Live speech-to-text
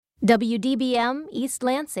WDBM East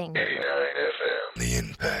Lansing. 89 FM. The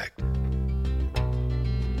Impact.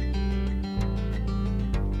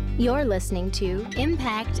 You're listening to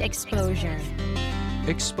Impact Exposure.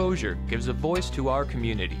 Exposure gives a voice to our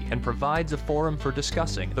community and provides a forum for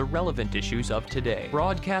discussing the relevant issues of today.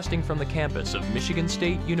 Broadcasting from the campus of Michigan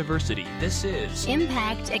State University, this is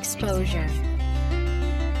Impact Exposure.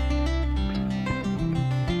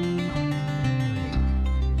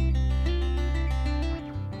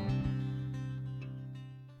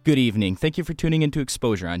 Good evening. Thank you for tuning into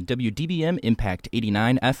Exposure on WDBM Impact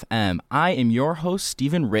 89 FM. I am your host,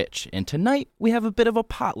 Stephen Rich, and tonight we have a bit of a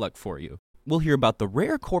potluck for you. We'll hear about the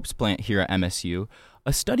rare corpse plant here at MSU,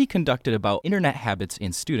 a study conducted about internet habits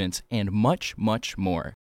in students, and much, much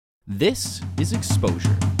more. This is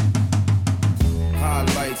Exposure.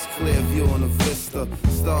 Highlights, clear view on the vista.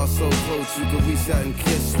 Stars so close you can reach out and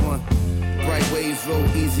kiss one. Bright waves roll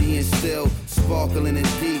easy and still, sparkling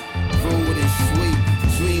and deep, rude and sweet.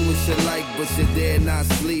 Dream what you like, but you dare not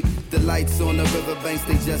sleep. The lights on the riverbanks,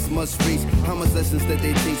 they just must reach. How much lessons that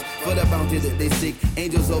they teach for the bounty that they seek.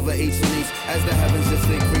 Angels over each and each, as the heavens just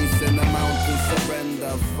increase and the mountains surrender.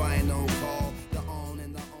 Final call, the on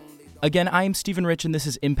and the only. Again, I am Stephen Rich, and this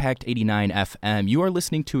is Impact 89 FM. You are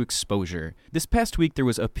listening to Exposure. This past week, there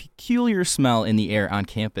was a peculiar smell in the air on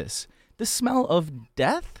campus. The smell of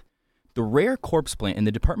death? The rare corpse plant in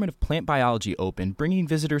the Department of Plant Biology opened, bringing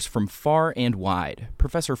visitors from far and wide.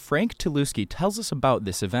 Professor Frank Tulusky tells us about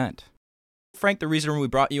this event. Frank, the reason we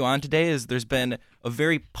brought you on today is there's been a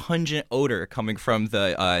very pungent odor coming from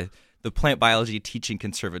the Plant Biology Teaching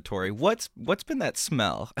Conservatory. What's been that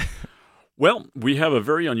smell? Well, we have a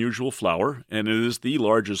very unusual flower, and it is the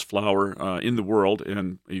largest flower in the world,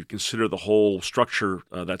 and you consider the whole structure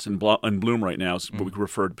that's in bloom right now, is what we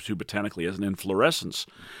refer to botanically as an inflorescence.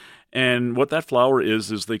 And what that flower is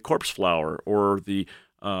the corpse flower, or the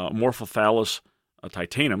Amorphophallus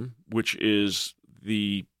titanum, which is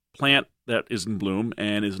the plant that is in bloom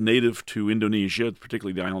and is native to Indonesia,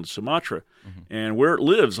 particularly the island of Sumatra. And where it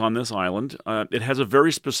lives on this island, it has a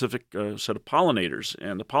very specific set of pollinators.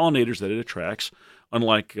 And the pollinators that it attracts,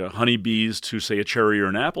 unlike honeybees to, say, a cherry or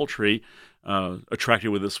an apple tree,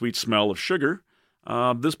 attracted with a sweet smell of sugar,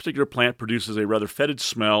 this particular plant produces a rather fetid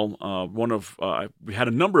smell. We had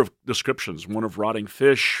a number of descriptions, one of rotting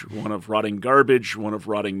fish, one of rotting garbage, one of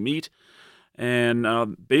rotting meat. And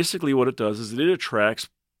basically what it does is it attracts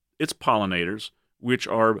its pollinators, which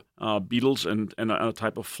are beetles and a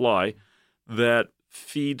type of fly that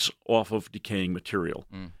feeds off of decaying material.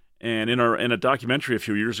 And in a documentary a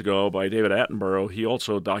few years ago by David Attenborough, he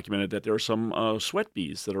also documented that there are some sweat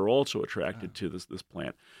bees that are also attracted to this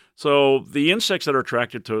plant. So the insects that are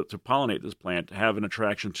attracted to pollinate this plant have an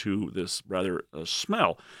attraction to this rather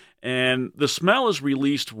smell. And the smell is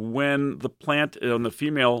released when the plant and the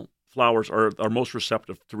female flowers are most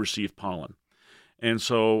receptive to receive pollen. And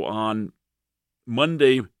so on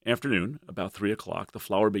Monday afternoon, about 3 o'clock, the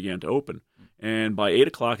flower began to open. And by 8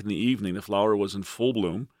 o'clock in the evening, the flower was in full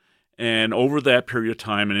bloom. And over that period of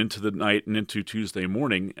time and into the night and into Tuesday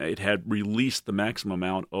morning, it had released the maximum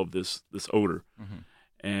amount of this odor.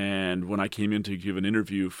 And when I came in to give an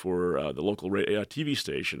interview for the local TV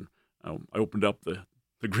station, I opened up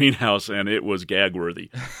the greenhouse, and it was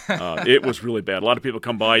gag-worthy. It was really bad. A lot of people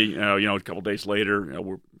come by, a couple days later.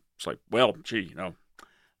 It's like, well, gee,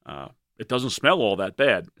 it doesn't smell all that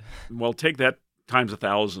bad. Well, take that times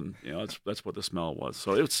 1,000. That's what the smell was.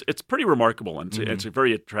 So it's pretty remarkable, and it's a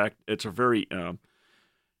very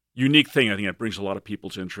unique thing. I think it brings a lot of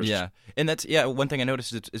people's interest. Yeah, and one thing I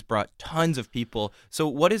noticed is it's brought tons of people. So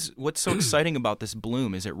what's so exciting about this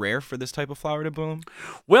bloom? Is it rare for this type of flower to bloom?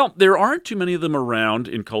 Well, there aren't too many of them around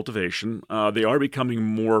in cultivation. They are becoming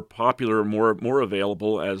more popular, more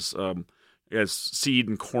available as seed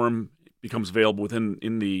and corm becomes available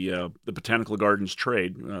in the botanical gardens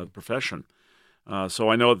trade profession. So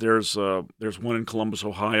I know there's one in Columbus,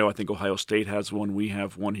 Ohio. I think Ohio State has one. We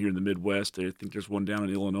have one here in the Midwest. I think there's one down in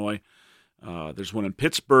Illinois. There's one in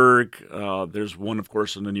Pittsburgh. There's one, of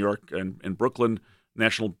course, in New York and Brooklyn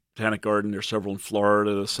National Botanic Garden. There's several in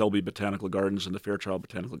Florida, the Selby Botanical Gardens and the Fairchild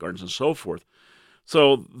Botanical Gardens and so forth.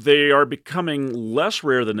 So they are becoming less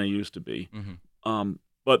rare than they used to be.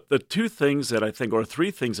 But the two things that I think, or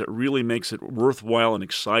three things that really makes it worthwhile and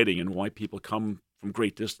exciting and why people come from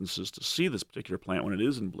great distances to see this particular plant when it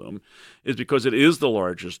is in bloom, is because it is the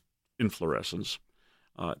largest inflorescence.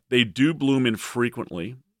 They do bloom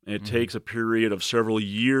infrequently. It takes a period of several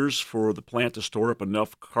years for the plant to store up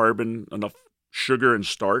enough carbon, enough sugar and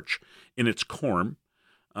starch in its corm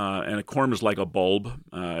And a corm is like a bulb.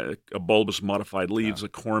 A bulb is modified leaves. A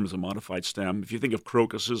corm is a modified stem. If you think of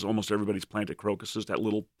crocuses, almost everybody's planted crocuses. That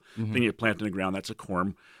little thing you plant in the ground, that's a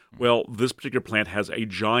corm. Well, this particular plant has a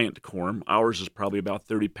giant corm. Ours is probably about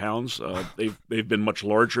 30 pounds. They've been much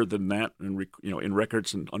larger than that in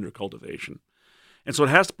records and under cultivation. And so it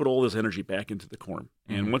has to put all this energy back into the corm.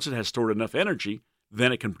 And once it has stored enough energy,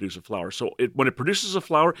 then it can produce a flower. So when it produces a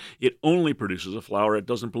flower, it only produces a flower. It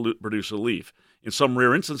doesn't produce a leaf. In some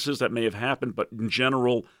rare instances, that may have happened, but in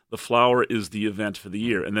general, the flower is the event for the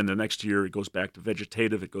year. And then the next year, it goes back to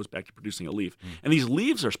vegetative. It goes back to producing a leaf. And these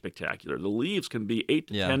leaves are spectacular. The leaves can be 8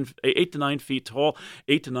 to 9 feet tall,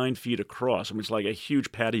 8 to 9 feet across. I mean, it's like a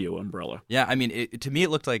huge patio umbrella. Yeah, I mean, to me, it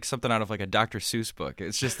looked like something out of like a Dr. Seuss book.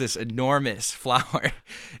 It's just this enormous flower.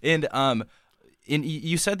 And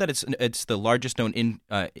you said that it's the largest known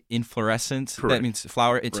inflorescence. Correct. That means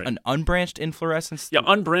flower. It's an unbranched inflorescence. Yeah,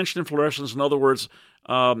 unbranched inflorescence. In other words,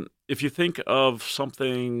 if you think of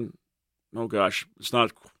something, it's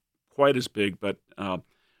not quite as big, but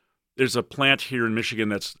there's a plant here in Michigan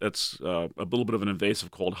that's a little bit of an invasive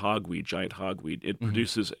called hogweed, giant hogweed. It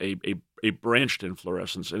produces a branched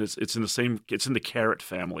inflorescence, and it's in the carrot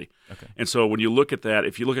family. Okay. And so when you look at that,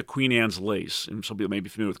 if you look at Queen Anne's lace, and some people may be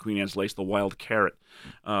familiar with Queen Anne's lace, the wild carrot,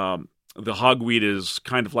 the hogweed is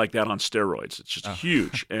kind of like that on steroids. It's just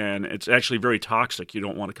huge, and it's actually very toxic. You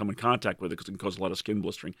don't want to come in contact with it because it can cause a lot of skin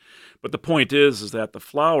blistering. But the point is that the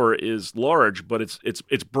flower is large, but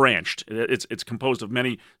it's branched. It's composed of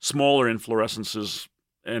many smaller inflorescences,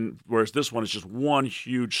 and whereas this one is just one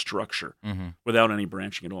huge structure without any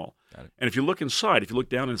branching at all. And if you look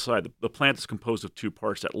down inside, the plant is composed of two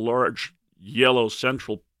parts. That large yellow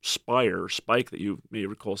central spike that you may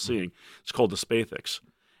recall seeing, it's called the spathix.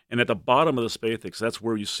 And at the bottom of the spathix, that's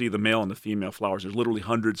where you see the male and the female flowers. There's literally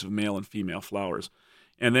hundreds of male and female flowers.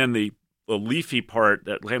 And then the leafy part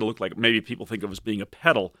that kind of look like maybe people think of as being a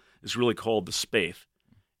petal is really called the spathe.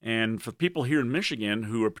 And for people here in Michigan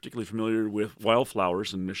who are particularly familiar with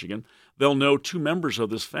wildflowers in Michigan, they'll know two members of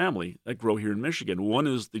this family that grow here in Michigan. One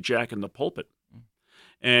is the jack and the pulpit.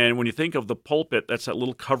 And when you think of the pulpit, that's that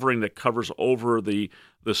little covering that covers over the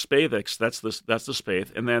spathix. That's the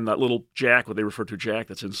spathe, and then that little jack, what they refer to jack,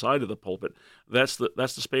 that's inside of the pulpit. That's the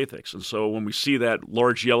spathix. And so when we see that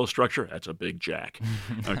large yellow structure, that's a big jack.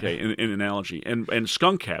 Okay, in analogy. And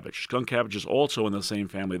skunk cabbage is also in the same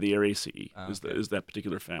family. The Araceae is that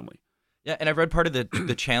particular family. Yeah, and I've read part of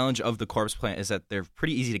the challenge of the corpse plant is that they're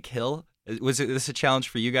pretty easy to kill. Was this a challenge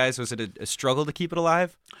for you guys? Was it a struggle to keep it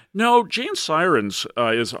alive? No, Jane Sirens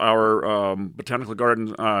is our botanical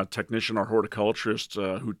garden technician, our horticulturist,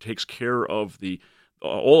 who takes care of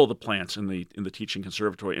all of the plants in the teaching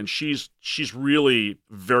conservatory, and she's really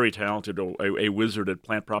very talented, a wizard at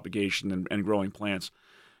plant propagation and growing plants,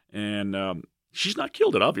 and she's not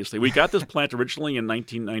killed it. Obviously, we got this plant originally in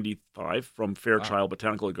 1995 from Fairchild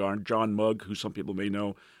Botanical Garden. John Mugg, who some people may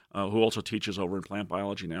know, who also teaches over in plant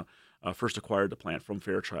biology now. First acquired the plant from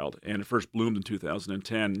Fairchild, and it first bloomed in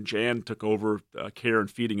 2010. Jan took over care and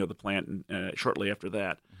feeding of the plant shortly after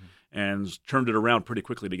that, and turned it around pretty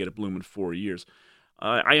quickly to get it bloom in 4 years.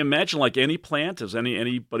 I imagine, like any plant, as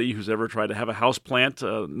anybody who's ever tried to have a house plant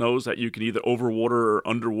knows that you can either overwater or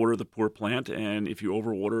underwater the poor plant, and if you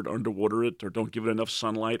overwater it, underwater it, or don't give it enough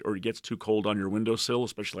sunlight, or it gets too cold on your windowsill,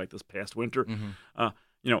 especially like this past winter,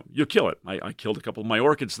 you'll kill it. I killed a couple of my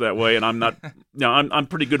orchids that way, and I'm not, I'm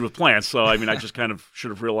pretty good with plants, so I mean, I just kind of should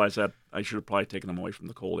have realized that I should have probably taken them away from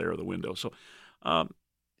the cold air of the window. So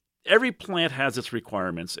every plant has its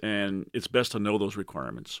requirements, and it's best to know those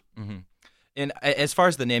requirements. Mm-hmm. And as far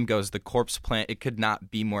as the name goes, the corpse plant, it could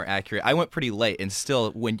not be more accurate. I went pretty late, and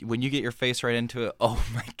still, when you get your face right into it, oh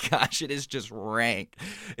my gosh, it is just rank.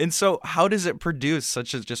 And so how does it produce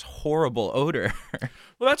such a just horrible odor?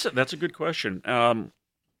 Well, that's a good question.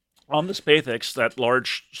 On the spathix, that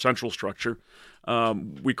large central structure,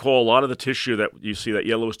 we call a lot of the tissue that you see, that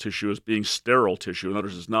yellowish tissue, as being sterile tissue. In other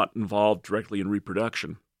words, it's not involved directly in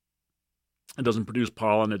reproduction. It doesn't produce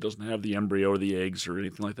pollen. It doesn't have the embryo or the eggs or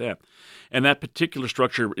anything like that. And that particular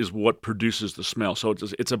structure is what produces the smell. So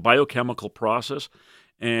it's a biochemical process.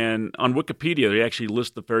 And on Wikipedia, they actually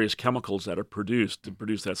list the various chemicals that are produced to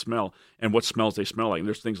produce that smell and what smells they smell like. And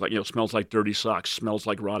there's things like, smells like dirty socks, smells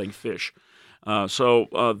like rotting fish.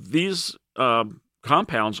 So these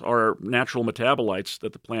compounds are natural metabolites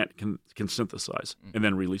that the plant can synthesize and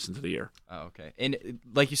then release into the air. Oh, okay. And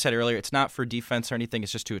like you said earlier, it's not for defense or anything.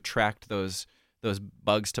 It's just to attract those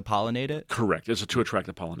bugs to pollinate it? Correct. It's to attract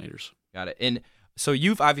the pollinators. Got it. And So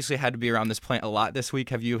you've obviously had to be around this plant a lot this week.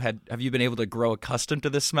 Have you been able to grow accustomed to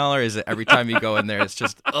this smell, or is it every time you go in there, it's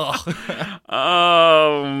just ugh?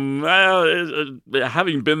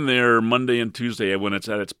 Having been there Monday and Tuesday when it's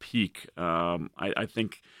at its peak, I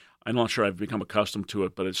think I'm not sure I've become accustomed to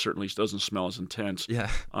it, but it certainly doesn't smell as intense.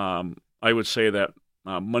 Yeah. I would say that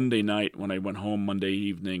Monday night when I went home Monday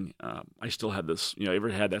evening, I still had this, you ever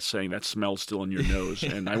had that saying, that smell's still in your nose?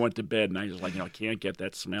 And I went to bed and I was like, I can't get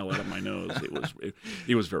that smell out of my nose.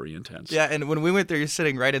 It was very intense. Yeah, and when we went there, you're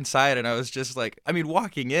sitting right inside, and I was just like,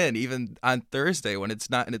 walking in, even on Thursday when it's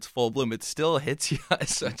not in its full bloom, it still hits you.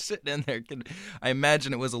 So sitting in there, I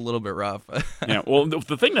imagine it was a little bit rough. Yeah, well,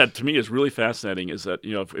 the thing that to me is really fascinating is that,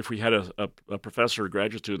 if we had a professor or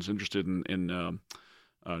graduate students interested in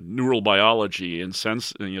neural biology and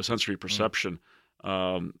sensory perception,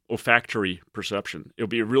 olfactory perception. It'll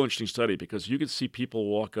be a real interesting study because you could see people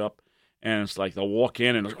walk up and it's like they'll walk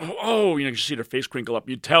in and you see their face crinkle up.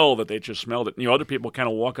 You tell that they just smelled it. Other people kind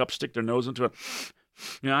of walk up, stick their nose into it.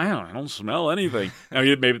 I don't smell anything. Now,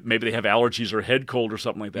 maybe they have allergies or head cold or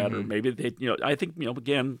something like that, or maybe they, I think,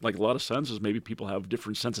 again, like a lot of senses, maybe people have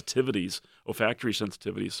different sensitivities, olfactory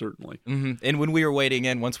sensitivities, certainly. Mm-hmm. And when we were waiting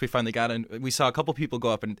in, once we finally got in, we saw a couple people go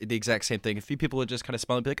up and the exact same thing. A few people would just kind of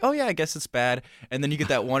smell and be like, oh yeah, I guess it's bad. And then you get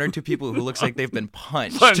that one or two people who looks like they've been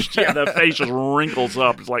punched. Yeah, that face just wrinkles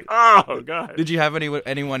up. It's like, oh God. Did you have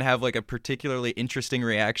anyone have like a particularly interesting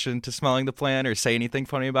reaction to smelling the plant or say anything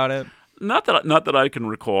funny about it? Not that I can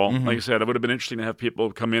recall. Mm-hmm. Like I said, it would have been interesting to have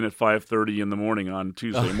people come in at 5:30 in the morning on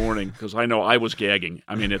Tuesday morning because I know I was gagging.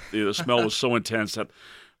 I mean, the smell was so intense that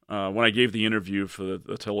when I gave the interview for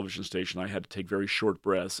the television station, I had to take very short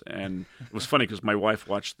breaths. And it was funny because my wife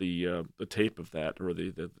watched the tape of that or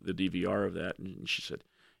the DVR of that, and she said,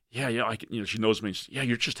 "Yeah, I can," she knows me. She said, "Yeah,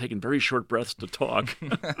 you're just taking very short breaths to talk."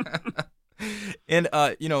 And,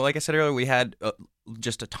 like I said earlier, we had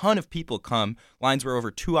just a ton of people come. Lines were over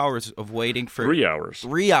 2 hours of waiting for 3 hours.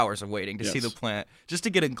 3 hours of waiting to Yes. see the plant, just to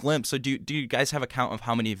get a glimpse. So do you guys have a count of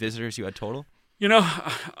how many visitors you had total?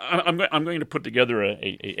 I'm going to put together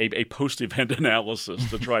a post-event analysis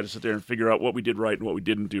to try to sit there and figure out what we did right and what we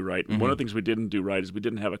didn't do right. And one of the things we didn't do right is we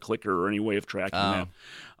didn't have a clicker or any way of tracking that.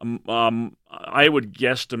 I would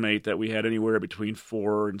guesstimate that we had anywhere between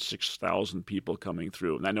 4,000 and 6,000 people coming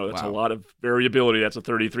through. And I know that's a lot of variability. That's a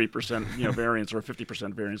 33% variance or a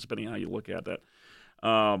 50% variance, depending on how you look at that.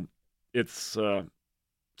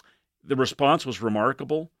 The response was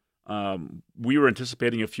remarkable. We were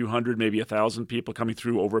anticipating a few hundred, maybe 1,000 people coming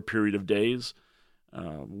through over a period of days.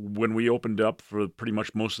 When we opened up for pretty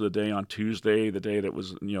much most of the day on Tuesday, the day that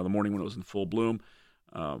was, the morning when it was in full bloom,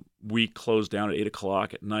 we closed down at 8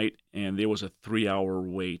 o'clock at night, and there was a 3-hour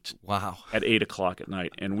wait. Wow. At 8 o'clock at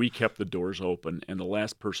night, and we kept the doors open, and the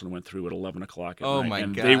last person went through at 11 o'clock at night. Oh, my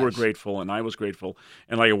and gosh. they were grateful, and I was grateful.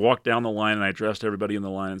 And I walked down the line, and I addressed everybody in the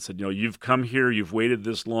line and said, you've come here, you've waited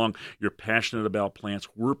this long, you're passionate about plants,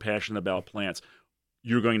 we're passionate about plants.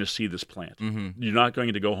 You're going to see this plant. Mm-hmm. You're not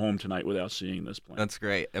going to go home tonight without seeing this plant. That's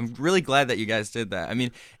great. I'm really glad that you guys did that. I mean,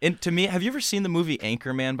 to me, have you ever seen the movie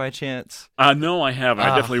Anchorman by chance? No, I haven't.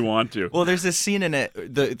 I definitely want to. Well, there's this scene in it,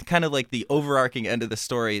 the kind of like the overarching end of the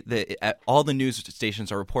story that all the news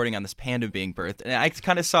stations are reporting on this panda being birthed. And I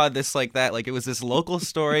kind of saw this like that, like it was this local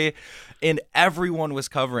story and everyone was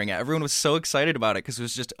covering it. Everyone was so excited about it because it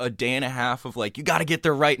was just a day and a half of like, you got to get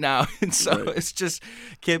there right now. And so it's just,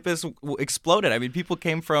 campus exploded. I mean, people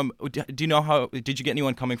came from, do you know did you get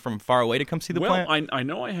anyone coming from far away to come see the plant? Well, I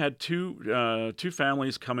know I had two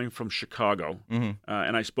families coming from Chicago, and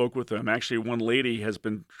I spoke with them. Actually, one lady has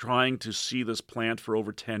been trying to see this plant for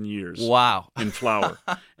over 10 years. Wow. In flower.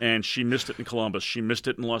 And she missed it in Columbus. She missed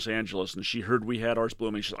it in Los Angeles, and she heard we had ours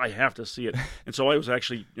blooming. She said, I have to see it. And so I was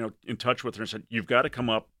actually in touch with her and said, you've got to come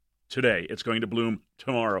up today. It's going to bloom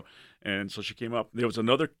tomorrow. And so she came up. There was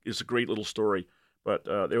it's a great little story. But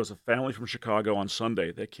there was a family from Chicago on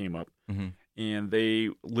Sunday that came up, and they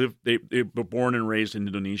were born and raised in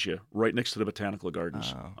Indonesia, right next to the botanical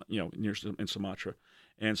gardens, in Sumatra.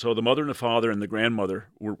 And so the mother and the father and the grandmother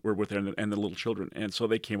were with them, and the little children. And so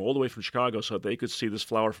they came all the way from Chicago so that they could see this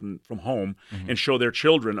flower from home and show their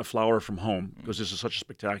children a flower from home because this is such a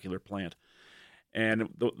spectacular plant. And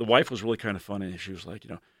the wife was really kind of funny. She was like,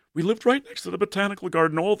 we lived right next to the botanical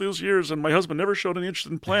garden all those years, and my husband never showed any interest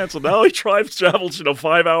in plants. And now he travels,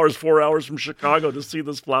 5 hours, 4 hours from Chicago to see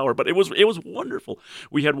this flower. But it was wonderful.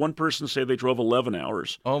 We had one person say they drove 11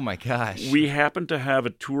 hours. Oh my gosh! We happened to have a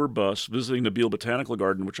tour bus visiting the Beale Botanical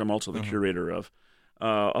Garden, which I'm also the curator of,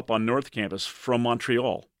 up on North Campus from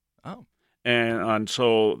Montreal. Oh. And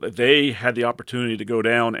so they had the opportunity to go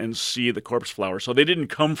down and see the corpse flower. So they didn't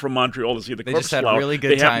come from Montreal to see the corpse flower. They just had really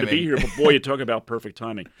good timing. They happened to be here, but boy, you talk about perfect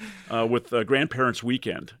timing. With Grandparents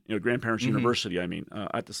Weekend, Grandparents University,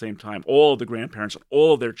 at the same time, all of the grandparents,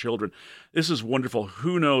 all of their children. This is wonderful.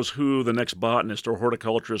 Who knows who the next botanist or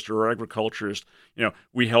horticulturist or agriculturist,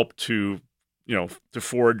 we help to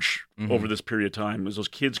forge over this period of time. As those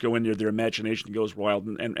kids go in there, their imagination goes wild.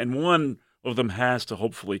 And one of them has to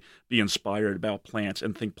hopefully be inspired about plants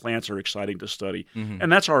and think plants are exciting to study.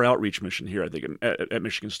 And that's our outreach mission here, I think, at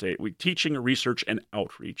Michigan State. We teaching, research, and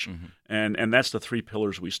outreach. And that's the three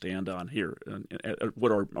pillars we stand on here,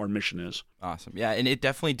 what our mission is. Awesome. Yeah, and it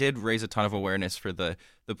definitely did raise a ton of awareness for the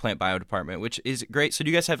plant bio department, which is great. So do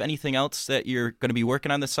you guys have anything else that you're going to be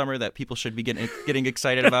working on this summer that people should be getting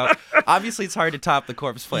excited about? Obviously, it's hard to top the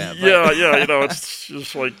corpse plant. Yeah, it's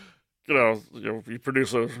just like, you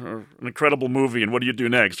produce an incredible movie, and what do you do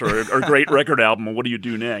next? Or a great record album, and what do you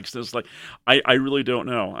do next? It's like, I really don't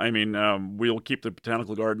know. We'll keep the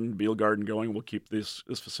botanical garden, Beal Garden going. We'll keep this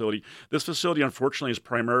facility. This facility, unfortunately, is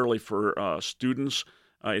primarily for students.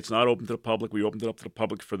 It's not open to the public. We opened it up to the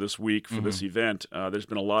public for this week, for this event. There's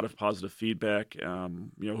been a lot of positive feedback.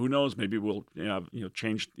 Who knows? Maybe we'll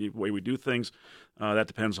change the way we do things. That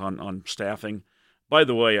depends on staffing. By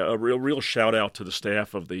the way, a real shout out to the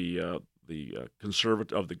staff of the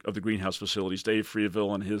greenhouse facilities. Dave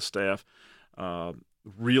Freeville and his staff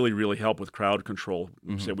really helped with crowd control.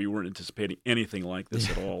 So we weren't anticipating anything like this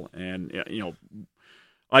at all, and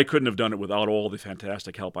I couldn't have done it without all the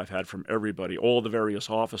fantastic help I've had from everybody, all the various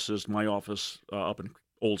offices, my office up in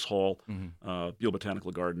Olds Hall, Beal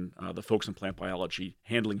Botanical Garden, the folks in plant biology,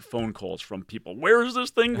 handling phone calls from people. Where is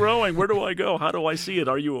this thing growing? Where do I go? How do I see it?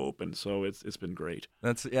 Are you open? So it's been great.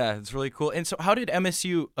 It's really cool. And so how did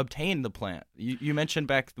MSU obtain the plant? You mentioned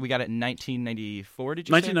back we got it in 1994, did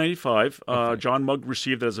you 1995. say? 1995. John Mugg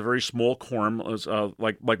received it as a very small corm.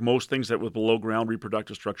 Like most things that with below ground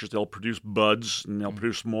reproductive structures, they'll produce buds and they'll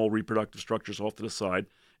produce small reproductive structures off to the side.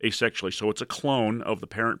 Asexually. So it's a clone of the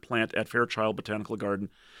parent plant at Fairchild Botanical Garden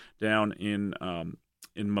down in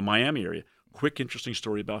the Miami area. Quick, interesting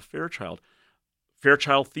story about Fairchild.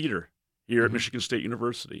 Fairchild Theater here at Michigan State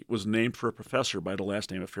University was named for a professor by the last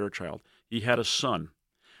name of Fairchild. He had a son.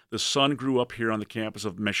 The son grew up here on the campus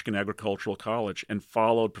of Michigan Agricultural College and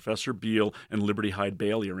followed Professor Beal and Liberty Hyde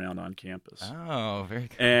Bailey around on campus. Oh, very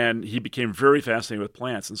cool. And he became very fascinated with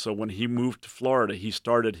plants. And so when he moved to Florida, he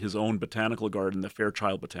started his own botanical garden, the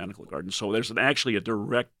Fairchild Botanical Garden. So there's actually a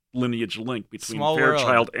direct lineage link between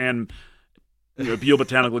Fairchild and Beal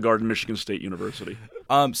Botanical Garden, Michigan State University.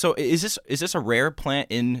 So is this a rare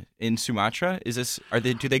plant in Sumatra?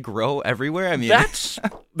 Do they grow everywhere?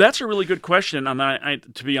 That's a really good question, and I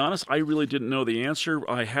to be honest, I really didn't know the answer.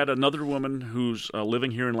 I had another woman who's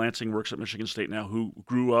living here in Lansing, works at Michigan State now, who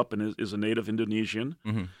grew up and is a native Indonesian.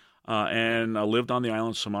 And lived on the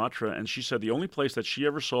island of Sumatra, and she said the only place that she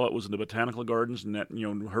ever saw it was in the botanical gardens, and that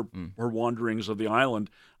her wanderings of the island,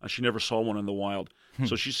 she never saw one in the wild.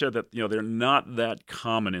 So she said that they're not that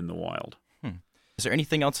common in the wild. Is there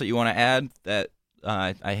anything else that you want to add that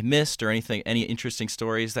I missed, or any interesting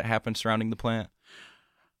stories that happened surrounding the plant?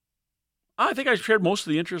 I think I shared most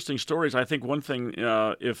of the interesting stories. I think one thing,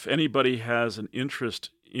 if anybody has an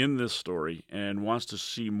interest in this story and wants to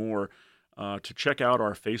see more, to check out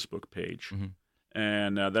our Facebook page.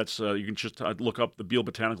 And that's you can just look up the Beal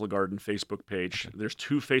Botanical Garden Facebook page. Okay. There's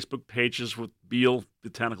two Facebook pages with Beal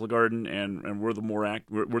Botanical Garden, and we're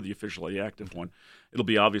we're the officially active one. It'll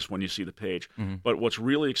be obvious when you see the page. But what's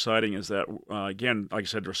really exciting is that, again, like I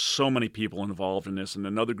said, there's so many people involved in this, and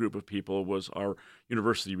another group of people was our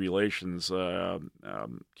university relations,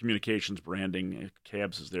 communications, branding.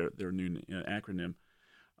 CABS is their new acronym.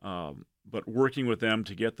 But working with them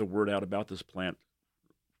to get the word out about this plant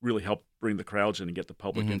really helped bring the crowds in and get the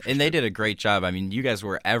public interested. And they did a great job. You guys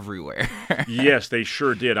were everywhere. Yes, they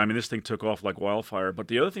sure did. This thing took off like wildfire. But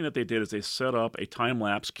the other thing that they did is they set up a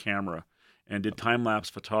time-lapse camera and did time-lapse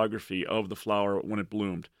photography of the flower when it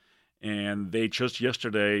bloomed. And they just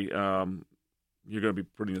yesterday, you're going to be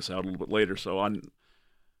putting this out a little bit later, so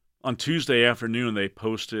on Tuesday afternoon,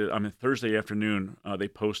 Thursday afternoon, they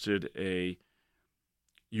posted a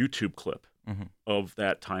YouTube clip of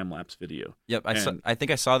that time-lapse video. Yep, I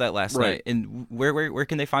think I saw that last night. And where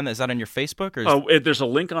can they find that? Is that on your Facebook? There's a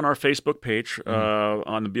link on our Facebook page,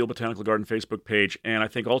 on the Beal Botanical Garden Facebook page, and I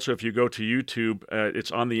think also if you go to YouTube,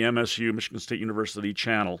 it's on the MSU, Michigan State University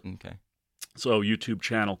channel. Okay. So YouTube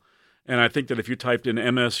channel. And I think that if you typed in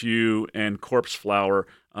MSU and corpse flower,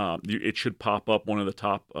 it should pop up one of the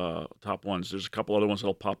top ones. There's a couple other ones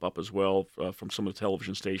that'll pop up as well from some of the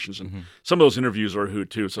television stations, and some of those interviews are a hoot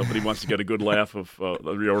too. Somebody wants to get a good laugh of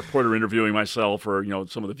a reporter interviewing myself, or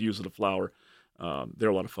some of the views of the flower. They're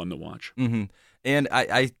a lot of fun to watch. Mm-hmm. And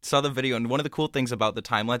I saw the video, and one of the cool things about the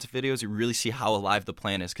time-lapse videos, you really see how alive the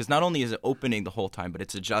plant is. Because not only is it opening the whole time, but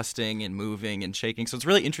it's adjusting and moving and shaking. So it's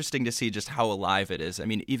really interesting to see just how alive it is. I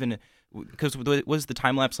mean, even because was the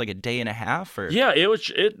time-lapse like a day and a half? Or? Yeah,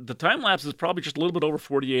 the time-lapse is probably just a little bit over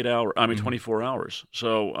 24 hours.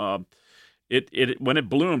 So it when it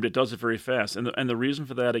bloomed, it does it very fast. And the reason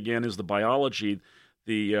for that, again, is the biology.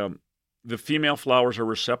 The female flowers are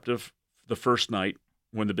receptive the first night,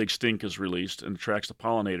 when the big stink is released and attracts the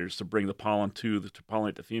pollinators to bring the pollen to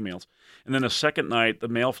pollinate the females. And then the second night, the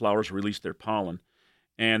male flowers release their pollen,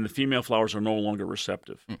 and the female flowers are no longer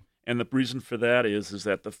receptive. And the reason for that is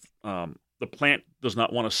that the plant does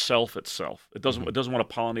not want to self itself. It doesn't want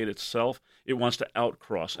to pollinate itself. It wants to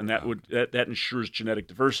outcross, and that ensures genetic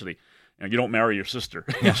diversity. You don't marry your sister,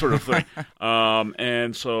 sort of thing.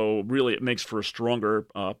 And so really it makes for a stronger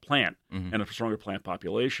plant and a stronger plant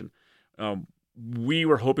population. We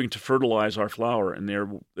were hoping to fertilize our flower, and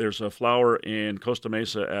there's a flower in Costa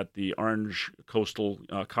Mesa at the Orange Coastal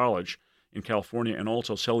College in California, and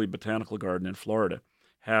also Selly Botanical Garden in Florida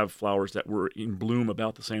have flowers that were in bloom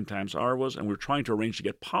about the same time as ours was, and we were trying to arrange to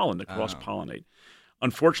get pollen to cross-pollinate.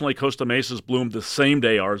 Unfortunately, Costa Mesa's bloomed the same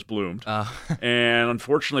day ours bloomed, and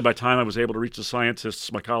unfortunately, by the time I was able to reach the scientists,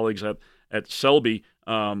 my colleagues at Selby,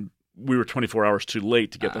 we were 24 hours too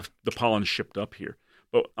late to get the pollen shipped up here.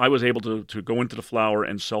 But I was able to go into the flower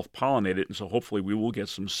and self-pollinate it, and so hopefully we will get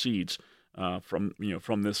some seeds from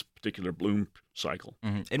this particular bloom cycle.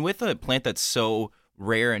 Mm-hmm. And with a plant that's so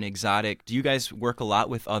rare and exotic, do you guys work a lot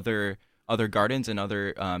with other gardens and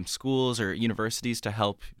other schools or universities to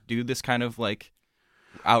help do this kind of like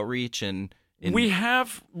outreach and? We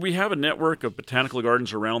have a network of botanical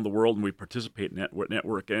gardens around the world, and we participate in that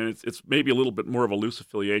network. And it's maybe a little bit more of a loose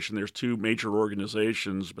affiliation. There's two major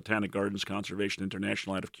organizations, Botanic Gardens Conservation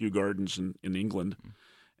International out of Kew Gardens in England,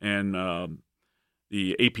 and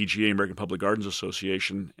the APGA, American Public Gardens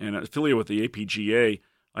Association. And affiliated with the APGA,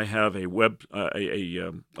 I have a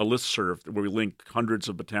listserv where we link hundreds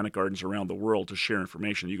of botanic gardens around the world to share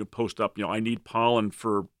information. You can post up, I need pollen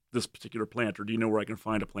for this particular plant, or do you know where I can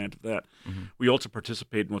find a plant of that? Mm-hmm. We also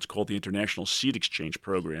participate in what's called the International Seed Exchange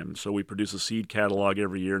Program. So we produce a seed catalog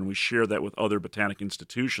every year, and we share that with other botanic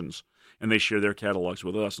institutions, and they share their catalogs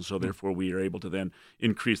with us. And so therefore we are able to then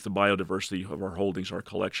increase the biodiversity of our holdings, our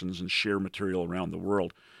collections, and share material around the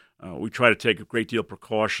world. We try to take a great deal of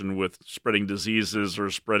precaution with spreading diseases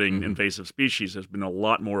or spreading invasive species. There's been a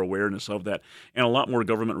lot more awareness of that, and a lot more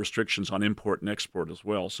government restrictions on import and export as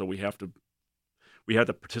well. So we have to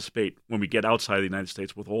participate when we get outside of the United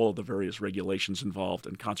States with all of the various regulations involved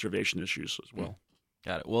and conservation issues as well.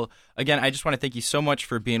 Got it. Well, again, I just want to thank you so much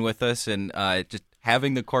for being with us and just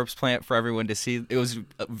having the corpse plant for everyone to see. It was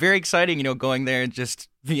very exciting, going there and just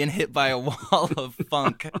being hit by a wall of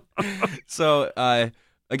funk. So,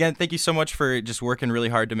 again, thank you so much for just working really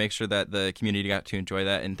hard to make sure that the community got to enjoy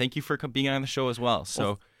that. And thank you for being on the show as well.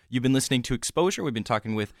 You've been listening to Exposure. We've been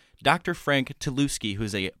talking with Dr. Frank Tulewski,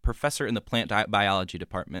 who's a professor in the plant biology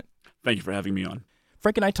department. Thank you for having me on.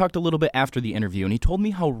 Frank and I talked a little bit after the interview, and he told me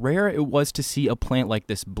how rare it was to see a plant like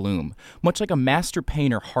this bloom, much like a master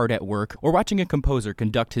painter hard at work or watching a composer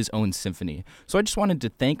conduct his own symphony. So I just wanted to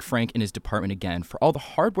thank Frank and his department again for all the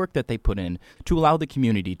hard work that they put in to allow the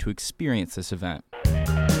community to experience this event.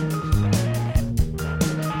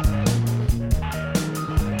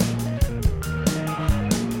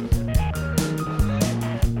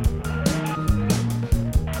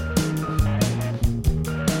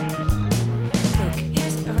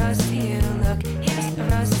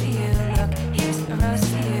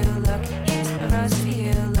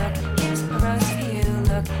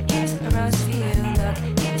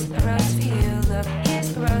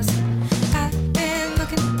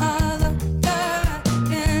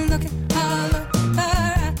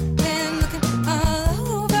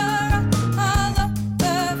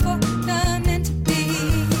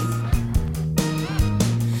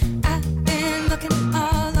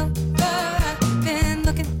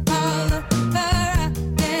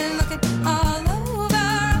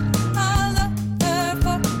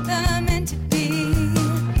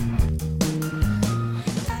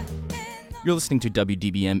 You're listening to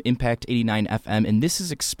WDBM Impact 89 FM, and this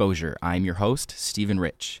is Exposure. I'm your host, Stephen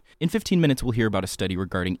Rich. In 15 minutes, we'll hear about a study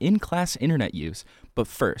regarding in-class internet use. But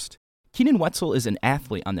first, Keenan Wetzel is an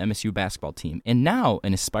athlete on the MSU basketball team and now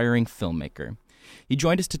an aspiring filmmaker. He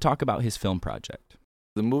joined us to talk about his film project.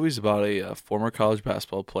 The movie's about a former college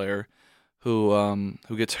basketball player who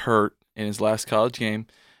gets hurt in his last college game,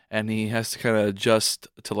 and he has to kind of adjust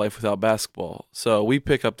to life without basketball. So we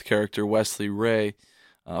pick up the character Wesley Ray,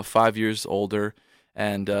 5 years older,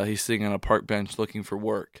 and he's sitting on a park bench looking for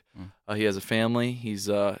work. He has a family. He's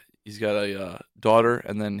got a daughter,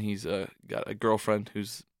 and then he's got a girlfriend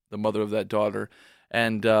who's the mother of that daughter.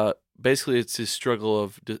 And basically, it's his struggle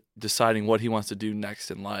of deciding what he wants to do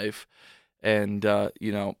next in life. And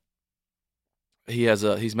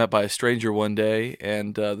he's met by a stranger one day,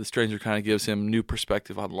 and the stranger kind of gives him new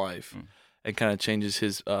perspective on life, and kind of changes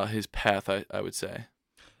his path. I would say.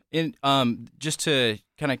 And just to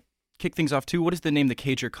kind of kick things off too, what does the name The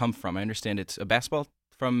Cager come from? I understand it's a basketball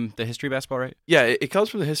from the history of basketball, right? Yeah, it comes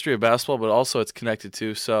from the history of basketball, but also it's connected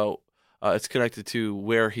to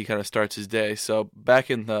where he kind of starts his day. So back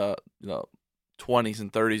in the 20s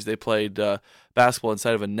and 30s, they played basketball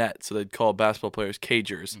inside of a net, so they'd call basketball players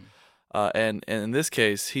cagers. And in this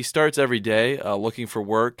case, he starts every day looking for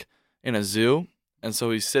work in a zoo, and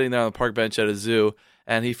so he's sitting there on the park bench at a zoo,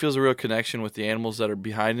 and he feels a real connection with the animals that are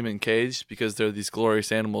behind him in cage, because they're these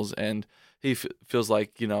glorious animals, and he feels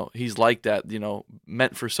like, he's like that,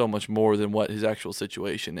 meant for so much more than what his actual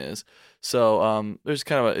situation is. So there's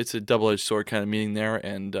it's a double-edged sword kind of meaning there,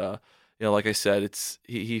 and like I said,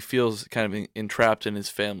 he feels kind of entrapped in his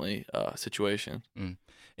family situation.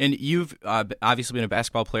 And you've obviously been a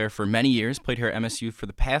basketball player for many years, played here at MSU for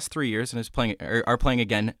the past 3 years, and are playing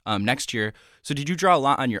again next year. So did you draw a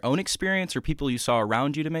lot on your own experience or people you saw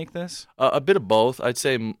around you to make this? A bit of both. I'd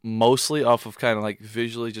say mostly off of kind of like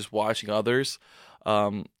visually just watching others.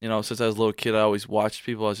 Since I was a little kid, I always watched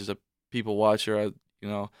people. I was just a people watcher.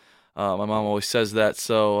 My mom always says that.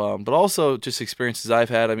 So, but also just experiences I've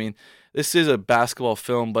had. I mean, this is a basketball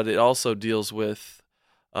film, but it also deals with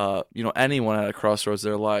anyone at a crossroads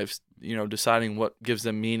of their lives, deciding what gives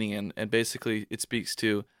them meaning. And basically it speaks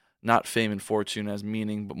to not fame and fortune as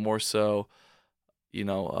meaning, but more so,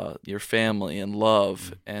 your family and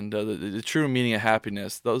love and the true meaning of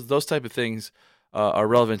happiness. Those type of things are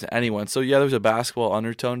relevant to anyone. So yeah, there's a basketball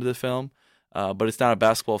undertone to the film, but it's not a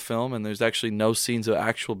basketball film, and there's actually no scenes of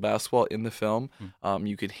actual basketball in the film.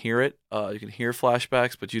 You can hear it. You can hear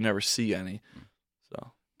flashbacks, but you never see any.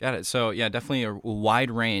 So. Got it. So, yeah, definitely a wide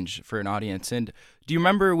range for an audience. And do you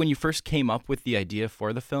remember when you first came up with the idea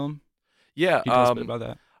for the film? Yeah. Can you tell us a bit about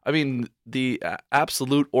that? I mean, the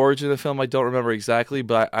absolute origin of the film, I don't remember exactly,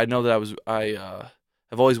 but I know that I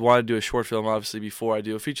have always wanted to do a short film, obviously, before I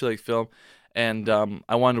do a feature-length film. And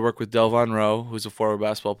I wanted to work with Delvon Rowe, who's a former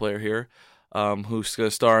basketball player here, who's going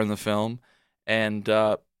to star in the film. And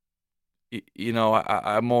I'm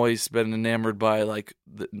always been enamored by like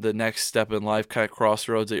the next step in life, kind of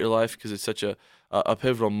crossroads at your life, because it's such a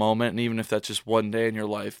pivotal moment. And even if that's just one day in your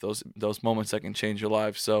life, those moments that can change your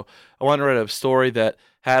life. So I wanted to write a story that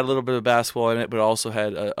had a little bit of basketball in it, but also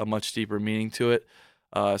had a much deeper meaning to it.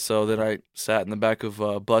 So then I sat in the back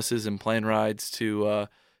of buses and plane rides to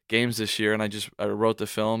games this year, and I wrote the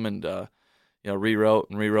film and rewrote,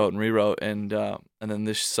 and then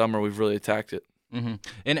this summer we've really attacked it. Mm-hmm.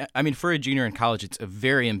 And I mean, for a junior in college, it's a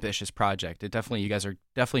very ambitious project. You guys are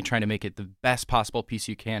definitely trying to make it the best possible piece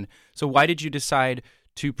you can. So why did you decide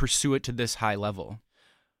to pursue it to this high level?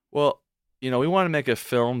 Well, we want to make a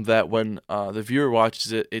film that when the viewer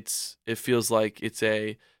watches it, it feels like it's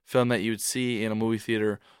a film that you would see in a movie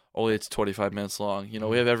theater, only it's 25 minutes long.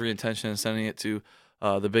 We have every intention of sending it to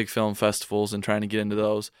the big film festivals and trying to get into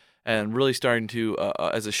those, and really starting to,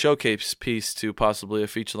 as a showcase piece to possibly a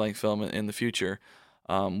feature-length film in the future,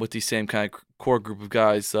 with these same kind of core group of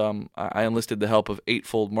guys. I enlisted the help of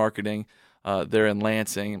Eightfold Marketing there in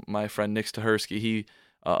Lansing. My friend Nick Stahersky, he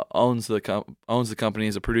owns the company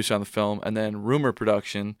as a producer on the film, and then Rumor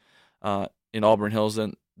Production in Auburn Hills,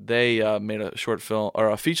 and they made a short film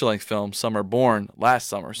or a feature-length film, Summer Born, last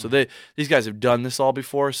summer. So these guys have done this all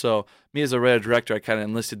before. So me as a writer director, I kind of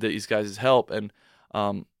enlisted these guys' help, and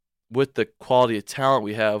with the quality of talent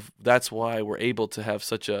we have, that's why we're able to have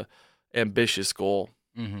such a ambitious goal.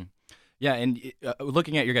 Mm-hmm. Yeah, and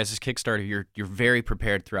looking at your guys' Kickstarter, you're very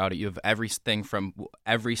prepared throughout it. You have everything from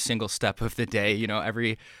every single step of the day,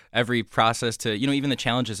 every process to, even the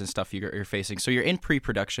challenges and stuff you're facing. So you're in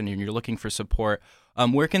pre-production and you're looking for support.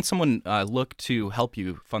 Where can someone look to help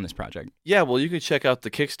you fund this project? Yeah, well, you can check out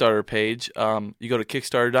the Kickstarter page. You go to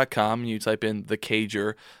Kickstarter.com and you type in The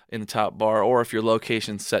Cager in the top bar, or if your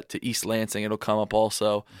location's set to East Lansing, it'll come up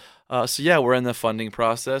also. So yeah, we're in the funding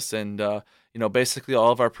process, and basically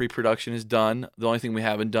all of our pre-production is done. The only thing we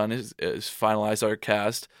haven't done is finalize our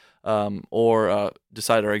cast. or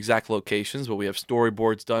decide our exact locations, but we have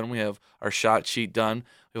storyboards done. We have our shot sheet done.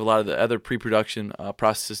 We have a lot of the other pre-production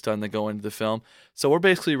processes done that go into the film. So we're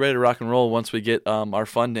basically ready to rock and roll once we get our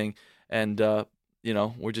funding, and we're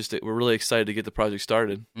really excited to get the project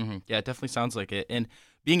started. Mm-hmm. Yeah, it definitely sounds like it. And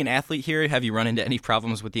being an athlete here, have you run into any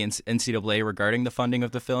problems with the NCAA regarding the funding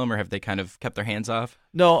of the film, or have they kind of kept their hands off?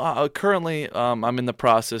 No, currently I'm in the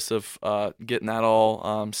process of getting that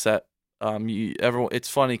all set. It's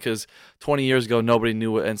funny because 20 years ago nobody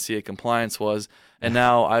knew what NCAA compliance was, and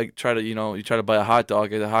now I try to, you try to buy a hot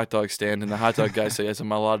dog at a hot dog stand, and the hot dog guy says, "I'm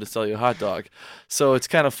not allowed to sell you a hot dog." So it's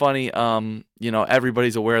kind of funny.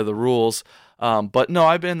 Everybody's aware of the rules, but no,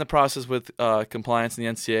 I've been in the process with compliance in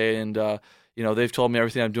the NCAA, and they've told me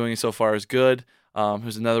everything I'm doing so far is good.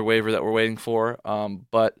 There's another waiver that we're waiting for,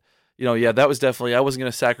 but. That was definitely, I wasn't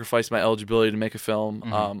going to sacrifice my eligibility to make a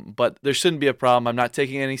film, but there shouldn't be a problem. I'm not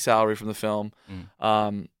taking any salary from the film.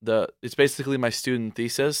 It's basically my student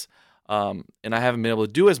thesis, and I haven't been able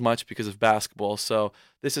to do as much because of basketball. So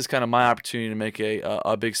this is kind of my opportunity to make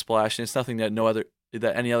a big splash, and it's nothing that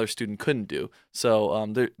any other student couldn't do. So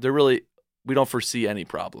we don't foresee any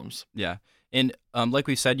problems. Yeah, and like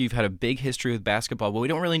we said, you've had a big history with basketball, but we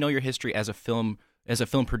don't really know your history as a film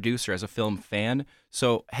producer, as a film fan.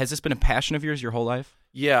 So has this been a passion of yours your whole life?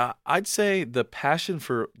 Yeah, I'd say the passion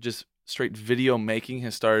for just straight video making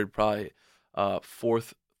has started probably third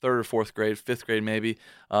or fourth grade, fifth grade maybe.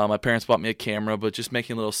 My parents bought me a camera, but just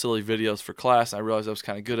making little silly videos for class, I realized I was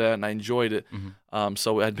kind of good at it and I enjoyed it.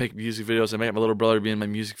 So I'd make music videos. I'd make my little brother be in my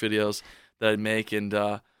music videos that I'd make, and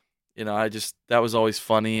that was always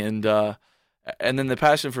funny. And then the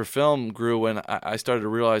passion for film grew when I started to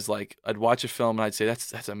realize, like, I'd watch a film and I'd say,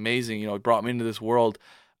 that's amazing. It brought me into this world.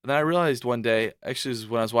 And then I realized one day, actually, this is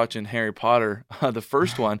when I was watching Harry Potter, the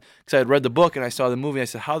first one, because I had read the book and I saw the movie. I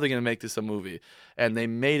said, how are they going to make this a movie? And they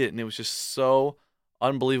made it, and it was just so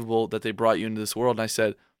unbelievable that they brought you into this world. And I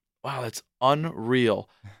said, wow, that's unreal.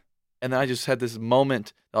 And then I just had this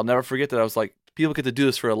moment, I'll never forget, that I was like, people get to do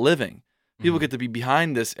this for a living. People get to be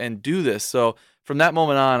behind this and do this. So from that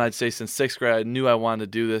moment on, I'd say since sixth grade, I knew I wanted to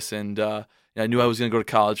do this, and I knew I was going to go to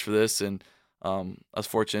college for this, and I was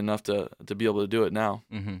fortunate enough to be able to do it now.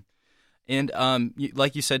 Mm-hmm. And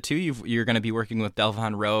like you said too, you're going to be working with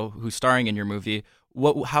Delvon Roe, who's starring in your movie.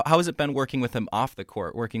 How has it been working with him off the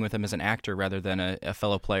court, working with him as an actor rather than a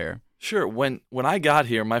fellow player? Sure. When I got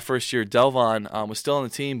here, my first year, Delvon was still on the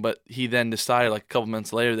team, but he then decided like a couple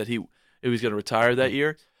months later that he was going to retire that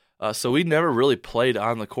year. So we never really played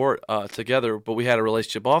on the court together, but we had a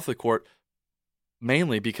relationship off the court,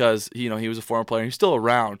 mainly because he was a former player. He's still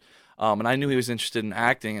around, and I knew he was interested in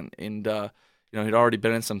acting, and he'd already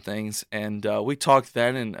been in some things. And we talked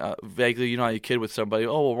then, and vaguely, how you kid with somebody,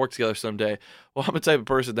 oh, we'll work together someday. Well, I'm the type of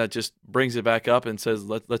person that just brings it back up and says,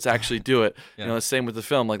 let's actually do it. Yeah. The same with the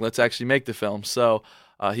film, like let's actually make the film. So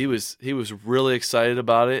he was really excited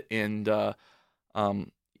about it, and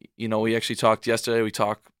we actually talked yesterday. We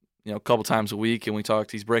talked. A couple times a week, and we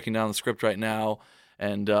talked. He's breaking down the script right now,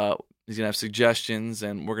 and he's gonna have suggestions,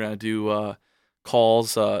 and we're gonna do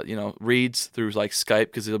calls, reads through like Skype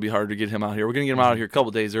because it'll be hard to get him out here. We're gonna get him out here a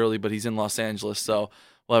couple days early, but he's in Los Angeles, so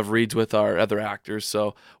we'll have reads with our other actors.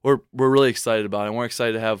 So we're really excited about it. And we're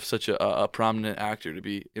excited to have such a prominent actor to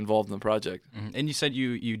be involved in the project. Mm-hmm. And you said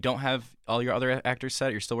you don't have all your other actors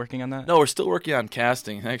set. You're still working on that? No, we're still working on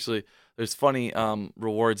casting. Actually, there's funny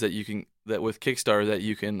rewards that you can. That with Kickstarter that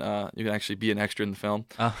you can actually be an extra in the film,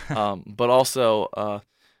 but also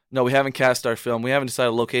no, we haven't cast our film. We haven't decided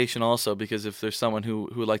a location also, because if there's someone who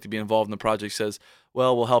would like to be involved in the project, says,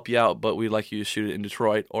 well, we'll help you out, but we'd like you to shoot it in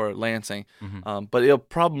Detroit or Lansing. But it'll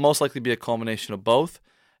probably most likely be a culmination of both,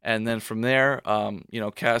 and then from there,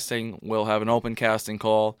 casting, we'll have an open casting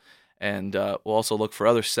call, and we'll also look for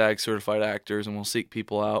other SAG certified actors, and we'll seek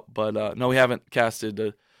people out. But no, we haven't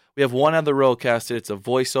casted. We have one other role casted. It's a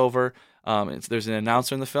voiceover. There's an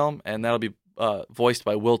announcer in the film, and that'll be voiced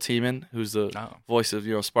by Will Tiemann, who's the voice of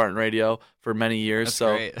Spartan Radio for many years. That's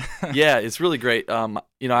so great. yeah, it's really great. I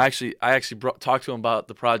actually talked to him about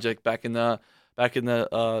the project back in the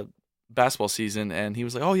basketball season, and he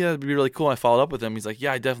was like, "Oh yeah, it'd be really cool." And I followed up with him. He's like,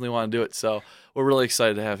 "Yeah, I definitely want to do it." So we're really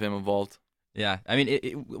excited to have him involved. Yeah, I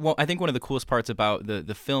mean, well, I think one of the coolest parts about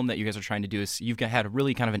the film that you guys are trying to do is you've had a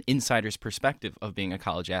really kind of an insider's perspective of being a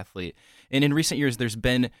college athlete. And in recent years, there's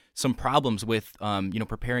been some problems with,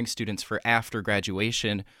 preparing students for after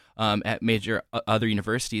graduation at major other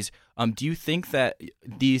universities. Do you think that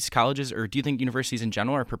these colleges, or do you think universities in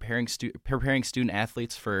general, are preparing student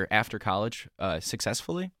athletes for after college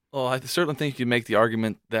successfully? Well, I certainly think you make the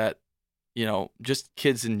argument that, just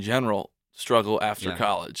kids in general struggle after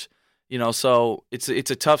college. So it's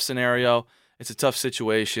a tough scenario. It's a tough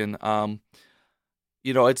situation.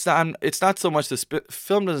 It's not so much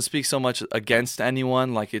film doesn't speak so much against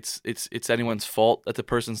anyone, like it's anyone's fault that the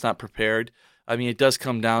person's not prepared. I mean, it does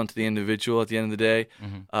come down to the individual at the end of the day,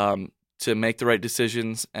 to make the right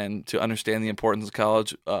decisions and to understand the importance of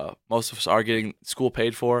college. Most of us are getting school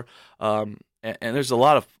paid for, and there's a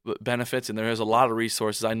lot of benefits, and there is a lot of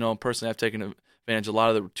resources. I know personally I've taken advantage of a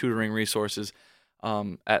lot of the tutoring resources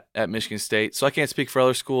at Michigan State. So I can't speak for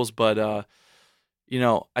other schools, but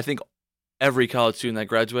I think every college student that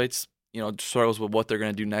graduates, struggles with what they're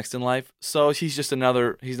going to do next in life. So he's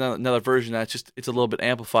another version that's it's a little bit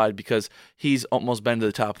amplified because he's almost been to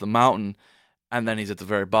the top of the mountain and then he's at the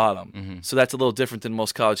very bottom. Mm-hmm. So that's a little different than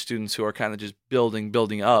most college students who are kind of just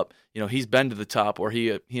building up. He's been to the top, or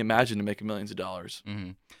he imagined to make millions of dollars.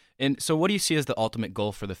 Mm-hmm. And so what do you see as the ultimate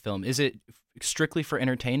goal for the film? Is it strictly for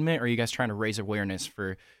entertainment, or are you guys trying to raise awareness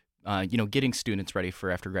for getting students ready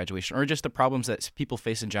for after graduation, or just the problems that people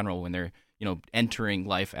face in general when they're, entering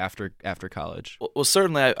life after college? Well,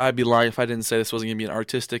 certainly I'd be lying if I didn't say this wasn't going to be an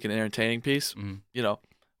artistic and entertaining piece. Mm-hmm.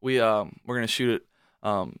 We're going to shoot it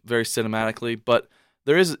very cinematically, but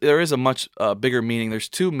there is a much bigger meaning. There's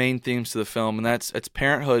two main themes to the film, and it's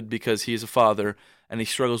parenthood, because he's a father and he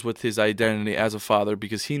struggles with his identity as a father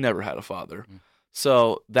because he never had a father. Mm-hmm.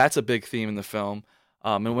 So that's a big theme in the film.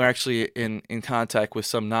 And we're actually in contact with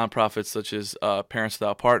some nonprofits such as Parents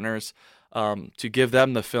Without Partners to give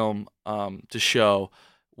them the film to show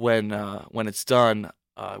when it's done.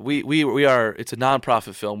 We are, it's a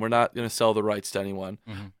nonprofit film. We're not going to sell the rights to anyone.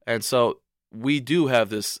 Mm-hmm. And so we do have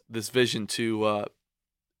this vision to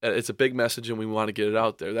it's a big message, and we want to get it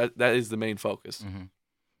out there. That is the main focus. Mm-hmm.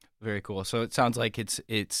 Very cool. So it sounds like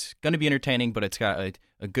it's going to be entertaining, but it's got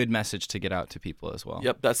a good message to get out to people as well.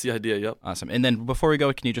 Yep, that's the idea. Yep. Awesome. And then before we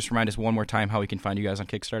go, can you just remind us one more time how we can find you guys on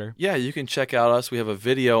Kickstarter? Yeah, you can check out us. We have a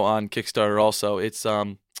video on Kickstarter also. It's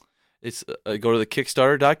go to the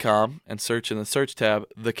Kickstarter.com and search in the search tab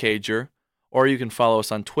The Cager, or you can follow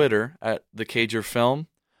us on Twitter at The Cager Film,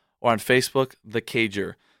 or on Facebook The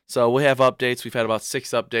Cager. So we have updates. We've had about 6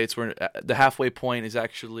 updates. The halfway point is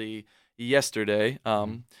actually yesterday.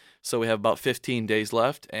 So we have about 15 days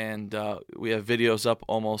left, and we have videos up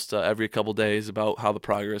almost every couple days about how the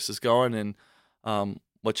progress is going and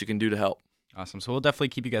what you can do to help. Awesome. So we'll definitely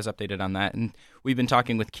keep you guys updated on that. And we've been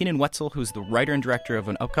talking with Keenan Wetzel, who's the writer and director of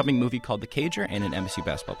an upcoming movie called The Cager and an MSU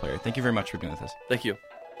basketball player. Thank you very much for being with us. Thank you.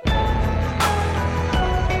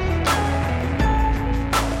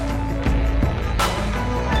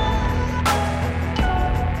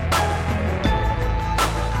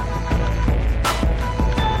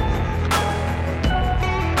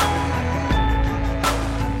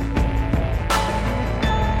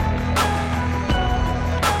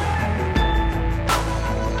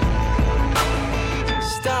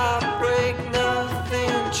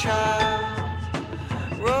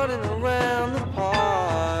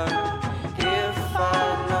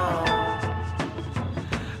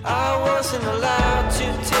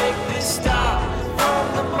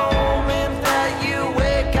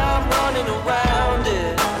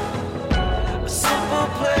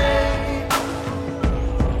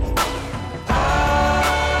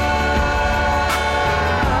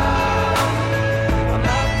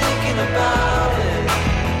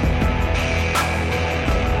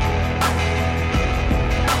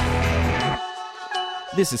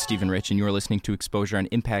 This is Stephen Rich, and you are listening to Exposure on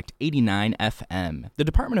Impact 89 FM. The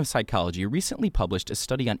Department of Psychology recently published a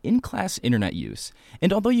study on in-class internet use.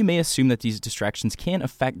 And although you may assume that these distractions can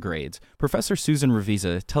affect grades, Professor Susan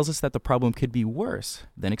Revisa tells us that the problem could be worse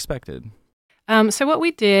than expected. So what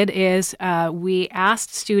we did is we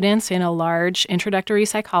asked students in a large introductory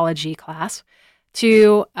psychology class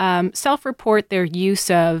to self-report their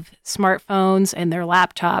use of smartphones and their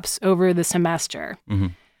laptops over the semester. Mm-hmm.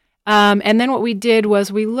 And then what we did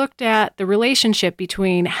was we looked at the relationship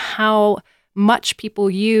between how much people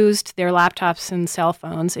used their laptops and cell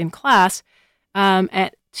phones in class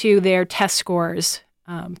to their test scores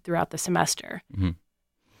throughout the semester. Mm-hmm.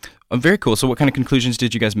 Very cool. So what kind of conclusions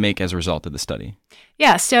did you guys make as a result of the study?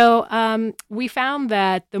 Yeah, so we found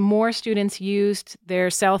that the more students used their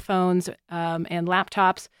cell phones and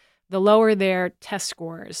laptops, the lower their test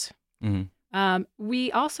scores. Mm-hmm.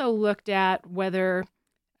 We also looked at whether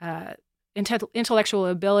intellectual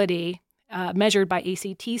ability measured by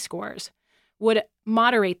ACT scores would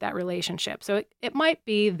moderate that relationship. So it might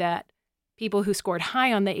be that people who scored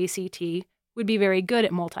high on the ACT would be very good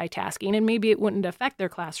at multitasking, and maybe it wouldn't affect their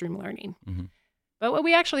classroom learning. Mm-hmm. But what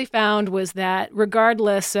we actually found was that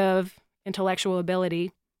regardless of intellectual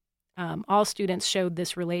ability, all students showed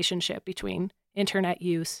this relationship between internet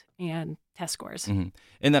use and test scores. Mm-hmm.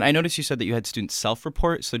 And then I noticed you said that you had students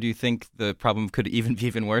self-report. So do you think the problem could even be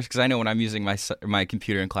even worse? Because I know when I'm using my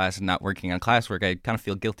computer in class and not working on classwork, I kind of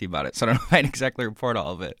feel guilty about it. So I don't know if I'd exactly report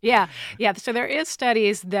all of it. Yeah. So there is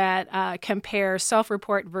studies that compare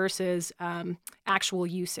self-report versus actual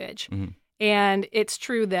usage. Mm-hmm. And it's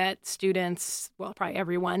true that students, well, probably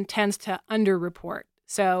everyone, tends to underreport.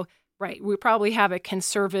 So, right, we probably have a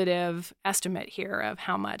conservative estimate here of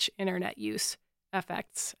how much internet use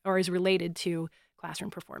affects or is related to classroom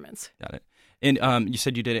performance. Got it. And you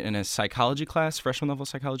said you did it in a psychology class, freshman level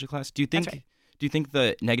psychology class. Do you think That's right. Do you think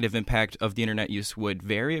the negative impact of the internet use would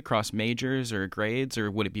vary across majors or grades, or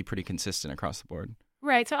would it be pretty consistent across the board?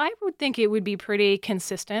 Right. So I would think it would be pretty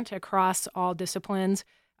consistent across all disciplines.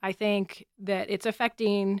 I think that it's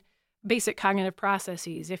affecting basic cognitive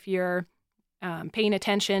processes. If you're paying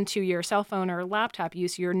attention to your cell phone or laptop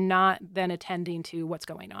use, you're not then attending to what's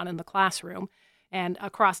going on in the classroom. And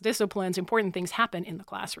across disciplines, important things happen in the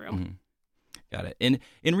classroom. Mm-hmm. Got it.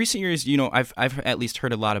 In recent years, I've at least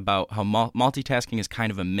heard a lot about how multitasking is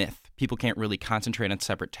kind of a myth. People can't really concentrate on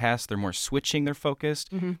separate tasks. They're more switching their focus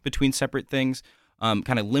between separate things,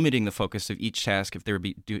 kind of limiting the focus of each task if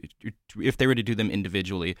they were to do them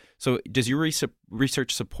individually. So does your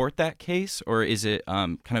research support that case, or is it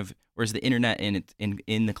or is the internet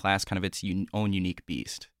in the class kind of its own unique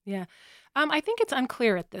beast? Yeah. I think it's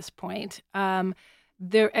unclear at this point. And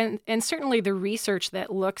certainly the research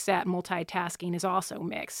that looks at multitasking is also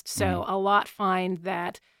mixed. So a lot find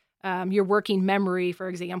that your working memory, for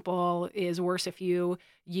example, is worse if you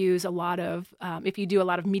use if you do a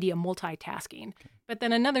lot of media multitasking. Okay. But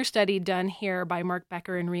then another study done here by Mark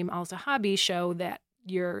Becker and Reem Al-Zahabi show that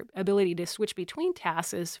your ability to switch between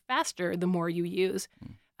tasks is faster the more you use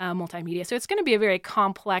multimedia. So it's going to be a very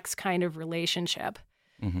complex kind of relationship.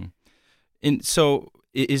 Mm-hmm. And so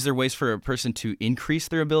is there ways for a person to increase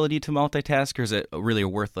their ability to multitask, or is it really a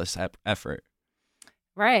worthless effort?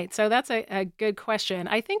 Right. So that's a good question.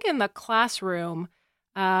 I think in the classroom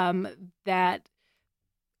that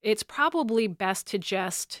it's probably best to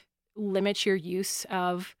just limit your use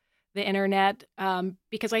of the internet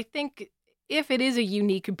because I think if it is a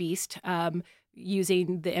unique beast,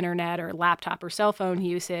 using the internet or laptop or cell phone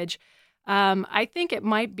usage, I think it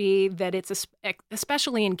might be that it's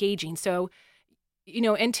especially engaging. So,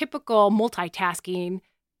 in typical multitasking,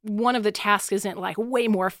 one of the tasks isn't like way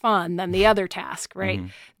more fun than the other task, right? Mm-hmm.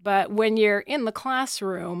 But when you're in the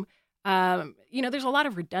classroom, there's a lot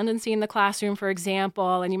of redundancy in the classroom, for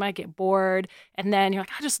example, and you might get bored. And then you're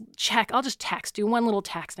like, I'll just text, do one little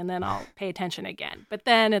text, and then I'll pay attention again. But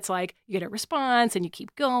then it's like you get a response and you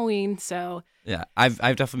keep going. So yeah, I've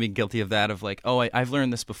definitely been guilty of that, of like, I've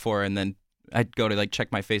learned this before, and then I'd go to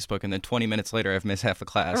check my Facebook, and then 20 minutes later, I've missed half a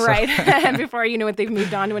class. Right. And before you know it, they've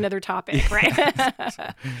moved on to another topic, right?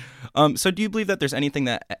 So do you believe that there's anything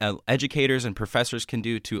that educators and professors can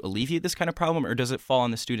do to alleviate this kind of problem, or does it fall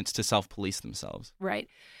on the students to self-police themselves? Right.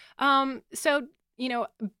 So,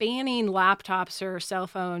 banning laptops or cell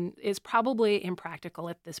phone is probably impractical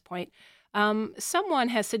at this point. Someone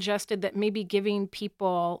has suggested that maybe giving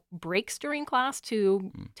people breaks during class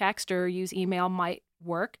to text or use email might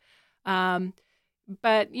work.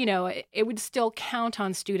 But, it would still count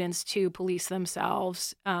on students to police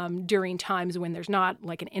themselves during times when there's not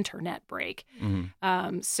like an internet break.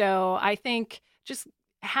 Mm-hmm. So I think just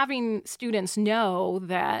having students know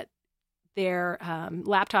that their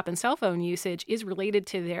laptop and cell phone usage is related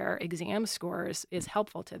to their exam scores is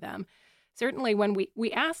helpful to them. Certainly when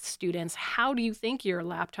we asked students, how do you think your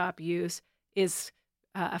laptop use is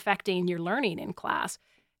affecting your learning in class?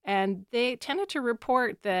 And they tended to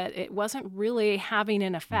report that it wasn't really having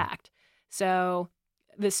an effect. So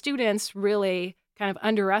the students really kind of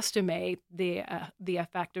underestimate the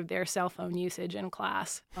effect of their cell phone usage in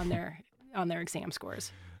class on their exam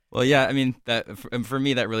scores. Well, yeah, I mean, that for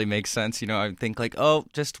me, that really makes sense. I think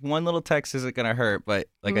just one little text isn't going to hurt. But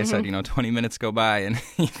like I said, 20 minutes go by and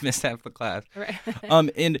you've missed half the class. Right.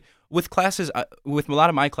 And with classes, with a lot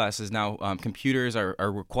of my classes now, computers are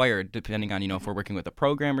required depending on, if we're working with a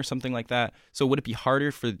program or something like that. So would it be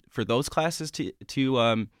harder for those classes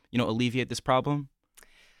to alleviate this problem?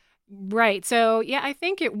 Right. So, yeah, I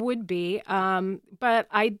think it would be. But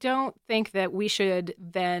I don't think that we should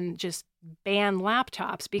then just ban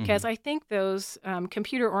laptops because I think those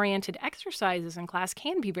computer-oriented exercises in class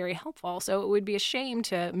can be very helpful. So it would be a shame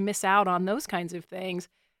to miss out on those kinds of things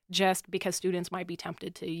just because students might be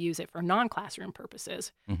tempted to use it for non-classroom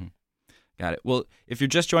purposes. Mm-hmm. Got it. Well, if you're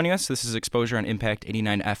just joining us, this is Exposure on Impact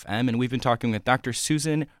 89 FM, and we've been talking with Dr.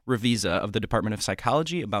 Susan Ravizza of the Department of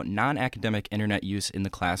Psychology about non-academic internet use in the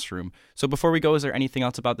classroom. So before we go, is there anything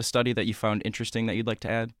else about the study that you found interesting that you'd like to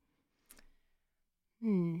add?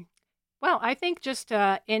 Well, I think just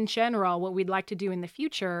in general, what we'd like to do in the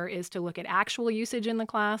future is to look at actual usage in the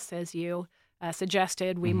class. As you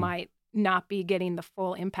suggested, we might not be getting the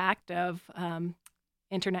full impact of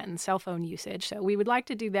internet and cell phone usage. So we would like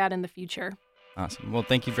to do that in the future. Awesome. Well,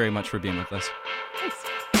 thank you very much for being with us. Thanks.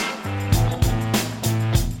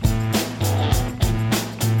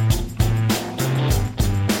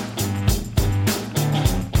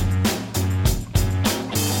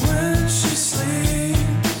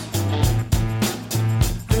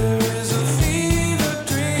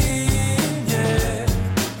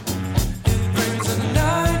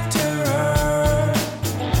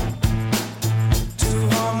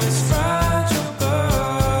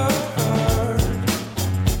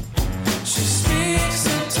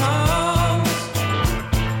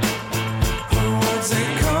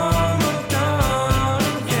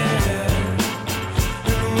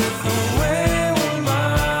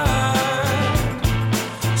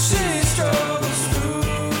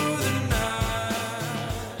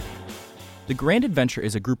 The Grand Adventure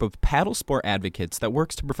is a group of paddle sport advocates that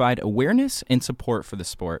works to provide awareness and support for the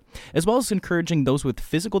sport, as well as encouraging those with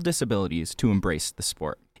physical disabilities to embrace the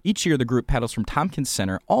sport. Each year, the group paddles from Tompkins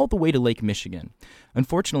Center all the way to Lake Michigan.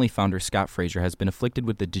 Unfortunately, founder Scott Frazier has been afflicted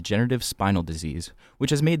with the degenerative spinal disease,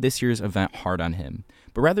 which has made this year's event hard on him.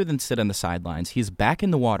 But rather than sit on the sidelines, he is back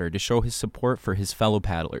in the water to show his support for his fellow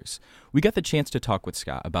paddlers. We got the chance to talk with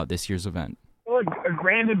Scott about this year's event. Well, a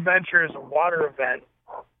Grand Adventure is a water event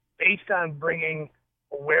based on bringing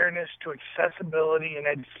awareness to accessibility and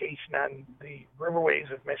education on the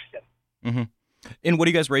riverways of Michigan. Mm-hmm. And what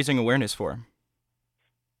are you guys raising awareness for?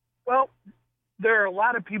 Well, there are a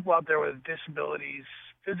lot of people out there with disabilities,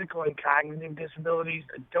 physical and cognitive disabilities,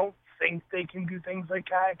 that don't think they can do things like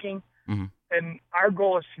kayaking. Mm-hmm. And our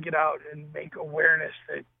goal is to get out and make awareness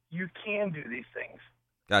that you can do these things.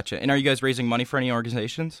 Gotcha. And are you guys raising money for any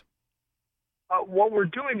organizations? What we're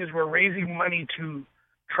doing is we're raising money to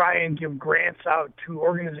try and give grants out to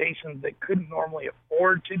organizations that couldn't normally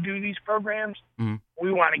afford to do these programs. Mm-hmm.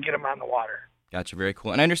 We want to get them on the water. Gotcha, very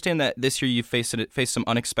cool. And I understand that this year you faced some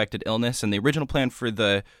unexpected illness, and the original plan for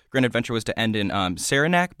the Grand Adventure was to end in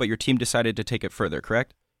Saranac, but your team decided to take it further,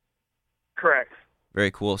 correct? Correct. Very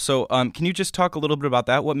cool. So can you just talk a little bit about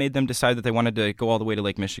that? What made them decide that they wanted to go all the way to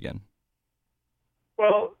Lake Michigan?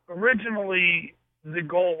 Well, originally the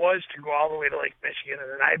goal was to go all the way to Lake Michigan,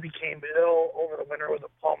 and then I became ill over the winter with a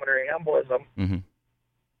pulmonary embolism, mm-hmm.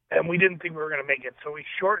 and we didn't think we were going to make it, so we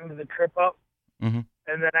shortened the trip up, mm-hmm.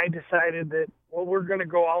 and then I decided that, well, we're going to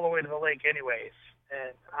go all the way to the lake anyways,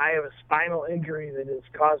 and I have a spinal injury that has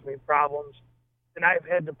caused me problems, and I've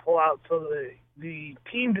had to pull out, so the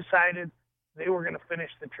team decided they were going to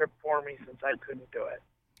finish the trip for me since I couldn't do it.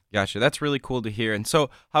 Gotcha. That's really cool to hear. And so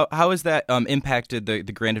how has that impacted the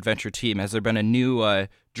Grand Adventure team? Has there been a new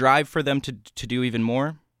drive for them to do even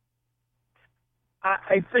more?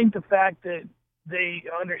 I think the fact that they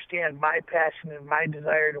understand my passion and my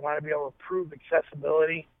desire to want to be able to prove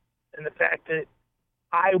accessibility, and the fact that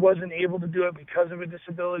I wasn't able to do it because of a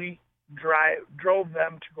disability drove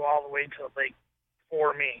them to go all the way to the lake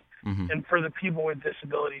for me, mm-hmm. and for the people with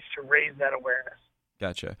disabilities to raise that awareness.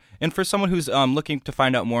 Gotcha. And for someone who's looking to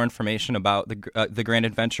find out more information about the Grand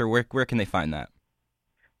Adventure, where can they find that?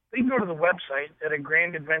 They can go to the website at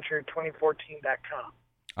grandadventure2014.com.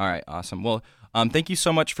 All right, awesome. Well, thank you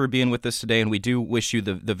so much for being with us today, and we do wish you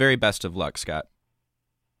the very best of luck, Scott.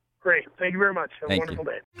 Great. Thank you very much. Have a wonderful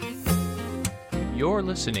day. You're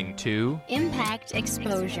listening to Impact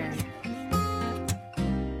Exposure.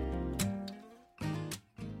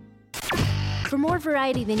 For more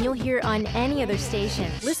variety than you'll hear on any other station,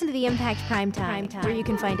 listen to the Impact Primetime, where you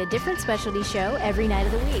can find a different specialty show every night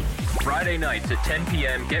of the week. Friday nights at 10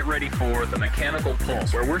 p.m., get ready for The Mechanical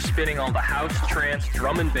Pulse, where we're spinning all the house, trance,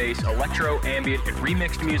 drum and bass, electro, ambient, and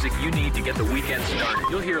remixed music you need to get the weekend started.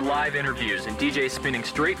 You'll hear live interviews and DJs spinning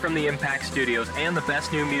straight from the Impact Studios and the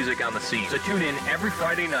best new music on the scene. So tune in every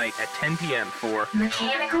Friday night at 10 p.m. for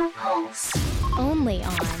Mechanical Pulse. Only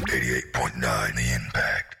on 88.9 The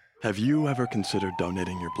Impact. Have you ever considered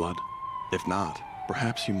donating your blood? If not,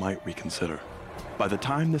 perhaps you might reconsider. By the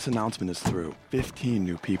time this announcement is through, 15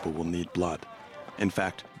 new people will need blood. In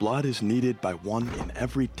fact, blood is needed by 1 in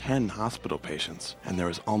every 10 hospital patients, and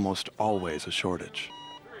there is almost always a shortage.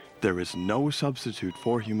 There is no substitute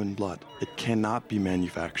for human blood. It cannot be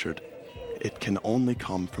manufactured. It can only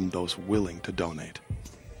come from those willing to donate.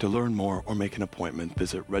 To learn more or make an appointment,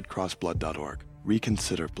 visit redcrossblood.org.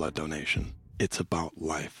 Reconsider blood donation. It's about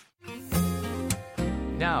life.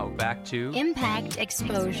 Now back to Impact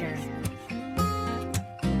Exposure.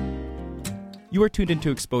 You are tuned into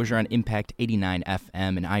Exposure on Impact 89 FM,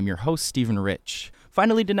 and I'm your host, Stephen Rich.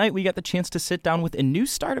 Finally, tonight, we got the chance to sit down with a new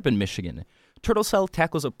startup in Michigan. TurtleCell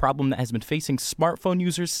tackles a problem that has been facing smartphone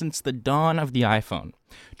users since the dawn of the iPhone.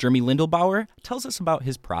 Jeremy Lindelbauer tells us about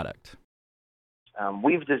his product.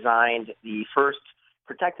 We've designed the first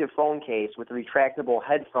protective phone case with retractable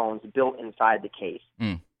headphones built inside the case.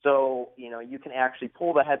 So, you can actually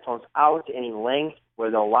pull the headphones out to any length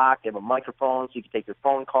where they'll lock. They have a microphone, so you can take your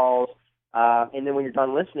phone calls. And then when you're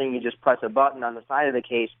done listening, you just press a button on the side of the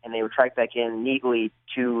case, and they retract back in neatly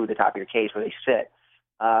to the top of your case where they sit.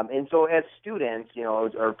 And so as students,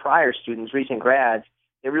 or prior students, recent grads,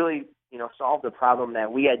 it really, solved the problem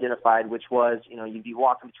that we identified, which was, you'd be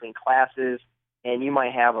walking between classes, and you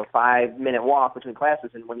might have a 5-minute walk between classes,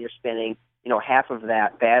 and when you're spending, half of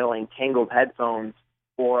that battling tangled headphones,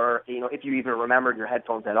 or, if you even remembered your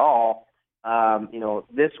headphones at all,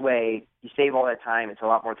 this way you save all that time. It's a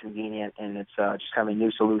lot more convenient, and it's just kind of a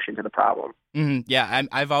new solution to the problem. Yeah,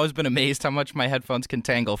 I've always been amazed how much my headphones can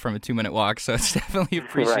tangle from a 2-minute walk, so it's definitely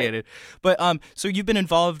appreciated. Right. But so you've been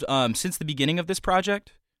involved since the beginning of this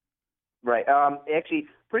project? Right. Actually,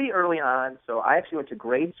 pretty early on. So I actually went to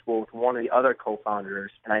grade school with one of the other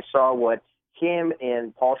co-founders, and I saw what him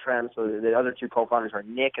and Paul Shrem, so the other two co-founders are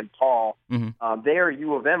Nick and Paul. They're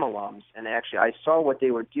U of M alums, and actually I saw what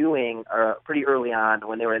they were doing pretty early on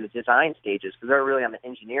when they were in the design stages, because they're really on the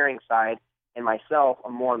engineering side, and myself,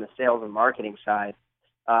 I'm more on the sales and marketing side.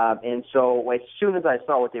 And so as soon as I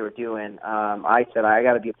saw what they were doing, I said, I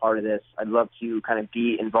got to be a part of this. I'd love to kind of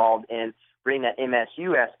be involved in bringing that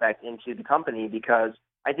MSU aspect into the company, because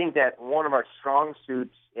I think that one of our strong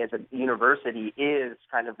suits as a university is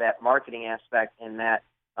kind of that marketing aspect and that,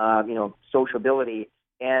 sociability.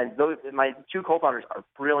 And my two co-founders are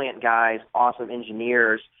brilliant guys, awesome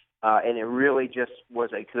engineers, and it really just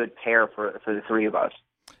was a good pair for the three of us.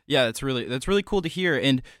 Yeah, that's really cool to hear.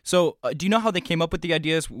 And so, do you know how they came up with the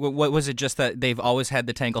ideas? What was it? Just that they've always had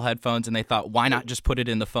the Tangle headphones, and they thought, why not just put it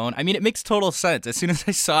in the phone? I mean, it makes total sense. As soon as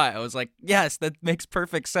I saw it, I was like, yes, that makes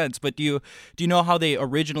perfect sense. But do you know how they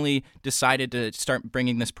originally decided to start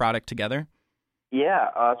bringing this product together? Yeah,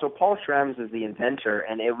 so Paul Schrems is the inventor,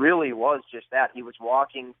 and it really was just that. He was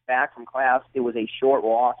walking back from class. It was a short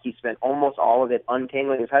walk. He spent almost all of it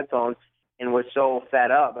untangling his headphones, and was so fed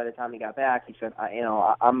up by the time he got back, he said,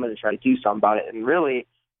 I'm going to try to do something about it. And really,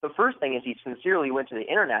 the first thing is he sincerely went to the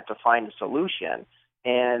internet to find a solution.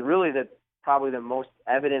 And really, probably the most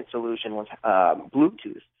evident solution was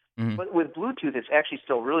Bluetooth. But with Bluetooth, it's actually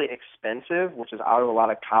still really expensive, which is out of a lot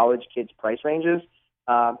of college kids' price ranges.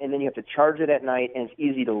 And then you have to charge it at night, and it's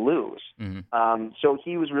easy to lose. So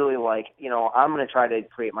he was really like, I'm going to try to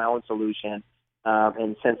create my own solution.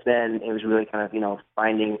 And since then, it was really kind of,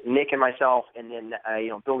 finding Nick and myself, and then,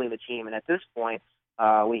 building the team. And at this point,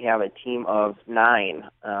 we have a team of 9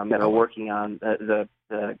 that are working on the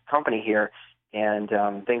company here, and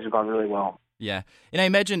things have gone really well. Yeah. And I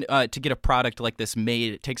imagine to get a product like this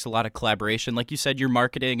made, it takes a lot of collaboration. Like you said, you're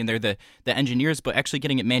marketing and they're the engineers, but actually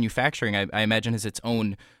getting it manufacturing, I imagine, is its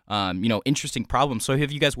own, interesting problem. So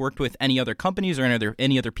have you guys worked with any other companies, or are there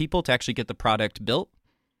any other people to actually get the product built?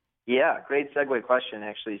 Yeah, great segue question,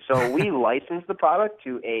 actually. So we licensed the product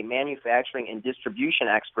to a manufacturing and distribution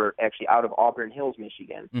expert, actually out of Auburn Hills,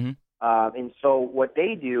 Michigan. And so what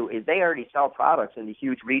they do is they already sell products into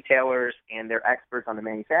huge retailers, and they're experts on the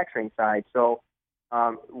manufacturing side. So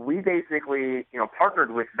we basically,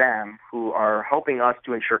 partnered with them, who are helping us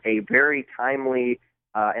to ensure a very timely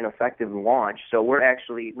and effective launch. So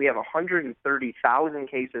we have 130,000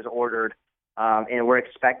 cases ordered. And we're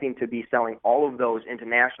expecting to be selling all of those into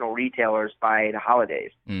national retailers by the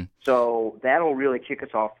holidays. So that'll really kick us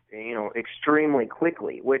off, extremely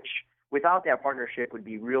quickly, which without that partnership would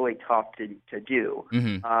be really tough to do.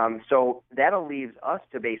 So that'll leave us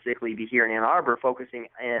to basically be here in Ann Arbor focusing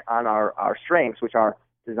on our strengths, which are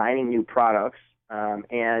designing new products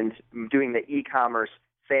and doing the e-commerce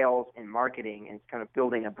sales and marketing, and kind of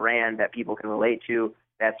building a brand that people can relate to,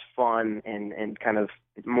 that's fun and kind of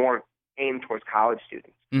more aimed towards college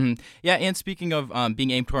students. Yeah, and speaking of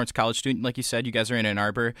being aimed towards college students, like you said, you guys are in Ann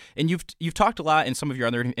Arbor, and you've talked a lot in some of your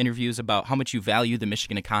other interviews about how much you value the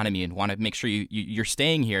Michigan economy and want to make sure you're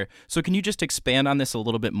staying here. So can you just expand on this a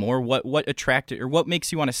little bit more? What attracted, or what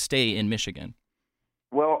makes you want to stay in Michigan?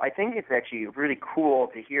 Well, I think it's actually really cool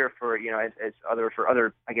to hear for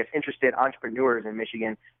other I guess interested entrepreneurs in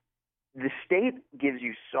Michigan. the state gives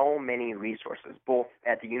you so many resources, both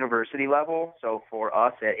at the university level, so for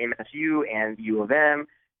us at MSU and U of M,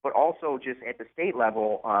 but also just at the state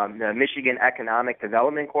level, the Michigan Economic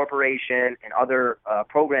Development Corporation and other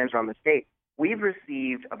programs around the state. We've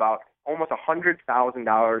received about almost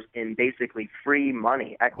 $100,000 in basically free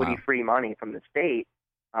money, equity-free money from the state,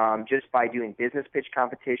 just by doing business pitch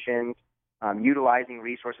competitions, utilizing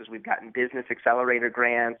resources. We've gotten business accelerator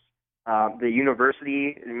grants. The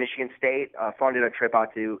university, Michigan State, funded a trip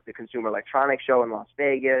out to the Consumer Electronics Show in Las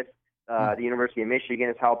Vegas. The University of Michigan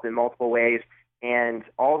has helped in multiple ways. And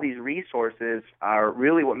all these resources are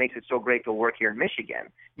really what makes it so great to work here in Michigan.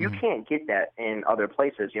 You can't get that in other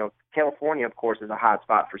places. You know, California, of course, is a hot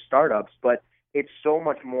spot for startups, but it's so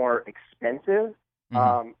much more expensive.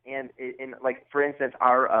 And like, for instance,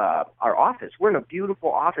 our office, we're in a beautiful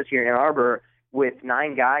office here in Ann Arbor with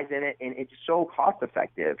 9 guys in it, and it's so cost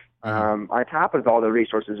effective. On top of all the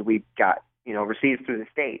resources we've got, received through the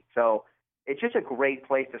state. So it's just a great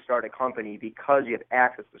place to start a company because you have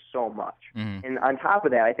access to so much. And on top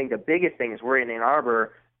of that, I think the biggest thing is we're in Ann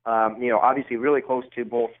Arbor, obviously really close to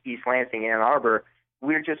both East Lansing and Ann Arbor.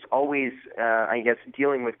 We're just always,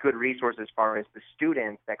 dealing with good resources as far as the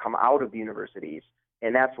students that come out of the universities.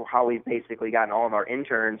 And that's how we've basically gotten all of our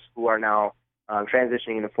interns who are now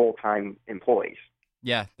transitioning into full-time employees.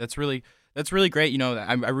 Yeah, that's really great.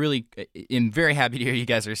 I really am very happy to hear you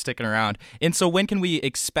guys are sticking around. And so when can we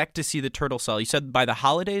expect to see the Turtle Cell? You said by the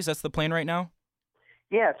holidays, that's the plan right now?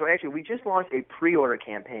 Yeah, so actually we just launched a pre-order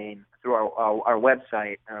campaign through our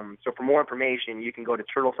website. So for more information, you can go to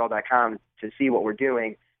turtlecell.com to see what we're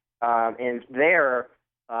doing. And there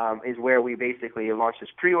is where we basically launched this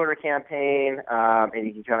pre-order campaign, and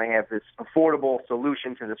you can kind of have this affordable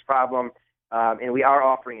solution to this problem. And we are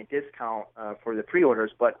offering a discount for the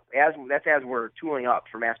pre-orders, but as we're tooling up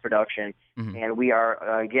for mass production, and we are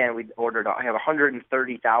I have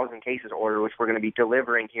 130,000 cases ordered, which we're going to be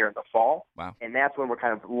delivering here in the fall. Wow! And that's when we're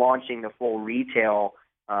kind of launching the full retail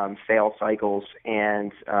sales cycles,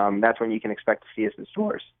 and that's when you can expect to see us in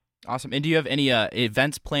stores. Awesome. And do you have any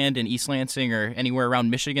events planned in East Lansing or anywhere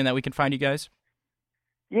around Michigan that we can find you guys?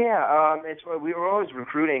 Yeah, we were always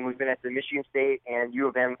recruiting. We've been at the Michigan State and U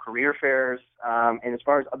of M career fairs, and as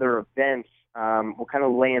far as other events, we're kind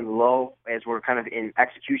of laying low as we're kind of in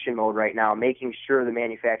execution mode right now, making sure the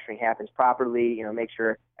manufacturing happens properly. Make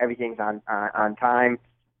sure everything's on time.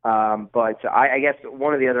 But I guess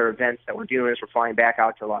one of the other events that we're doing is we're flying back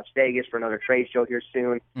out to Las Vegas for another trade show here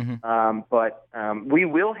soon. But we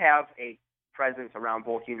will have a presence around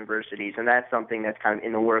both universities, and that's something that's kind of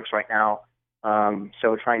in the works right now.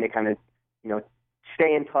 So trying to kind of,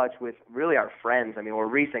 stay in touch with really our friends. I mean, we're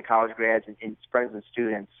recent college grads and friends and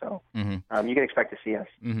students, so you can expect to see us.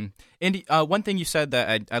 Andy, one thing you said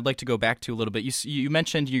that I'd like to go back to a little bit, you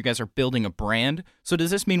mentioned you guys are building a brand. So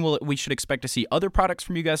does this mean we should expect to see other products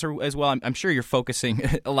from you guys as well? I'm sure you're focusing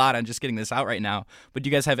a lot on just getting this out right now, but do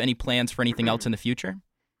you guys have any plans for anything else in the future?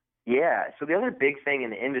 Yeah, so the other big thing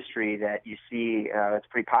in the industry that you see that's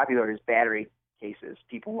pretty popular is battery cases.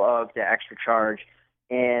 People love the extra charge.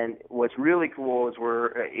 And what's really cool is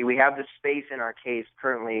we have this space in our case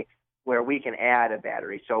currently where we can add a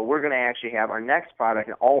battery. So we're going to actually have our next product,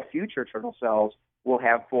 and all future Turtle Cells will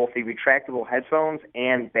have both the retractable headphones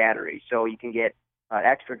and battery. So you can get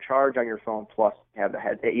extra charge on your phone plus have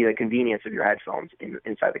the convenience of your headphones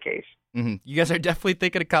inside the case. You guys are definitely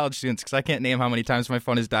thinking of college students because I can't name how many times my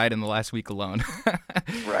phone has died in the last week alone.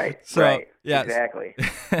 Right. Yeah, exactly.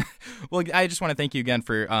 Well, I just want to thank you again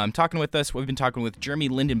for talking with us. We've been talking with Jeremy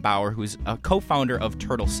Lindenbauer, who's a co-founder of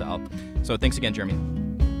Turtle Cell. So thanks again, Jeremy.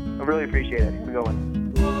 I really appreciate it. Have a good one.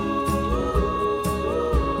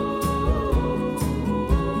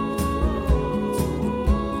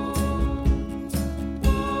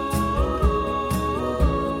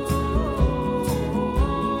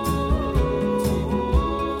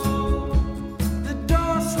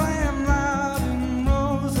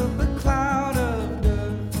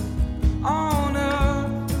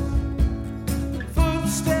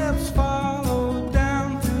 Follow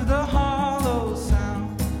down through the hollow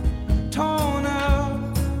sound, torn up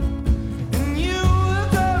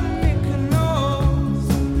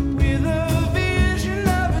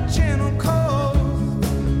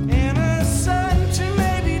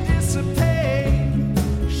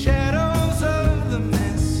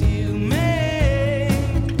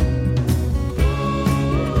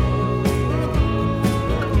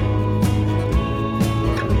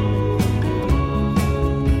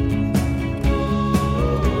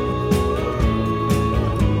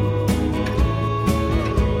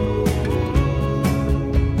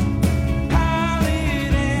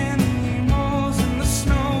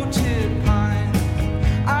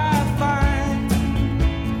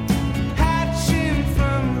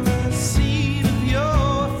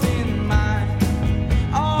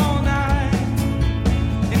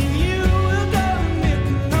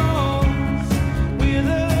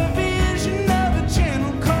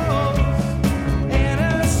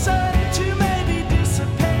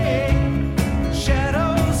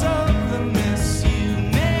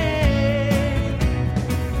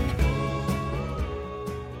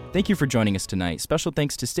Thank you for joining us tonight. Special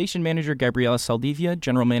thanks to Station Manager Gabriela Saldivia,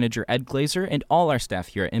 General Manager Ed Glazer, and all our staff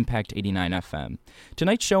here at Impact 89 FM.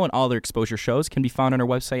 Tonight's show and all their exposure shows can be found on our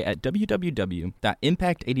website at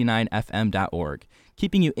www.impact89fm.org.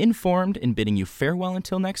 Keeping you informed and bidding you farewell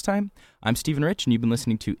until next time, I'm Stephen Rich, and you've been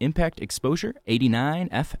listening to Impact Exposure 89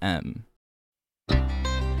 FM.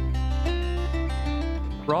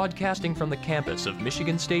 Broadcasting from the campus of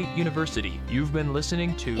Michigan State University, you've been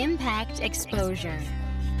listening to Impact Exposure.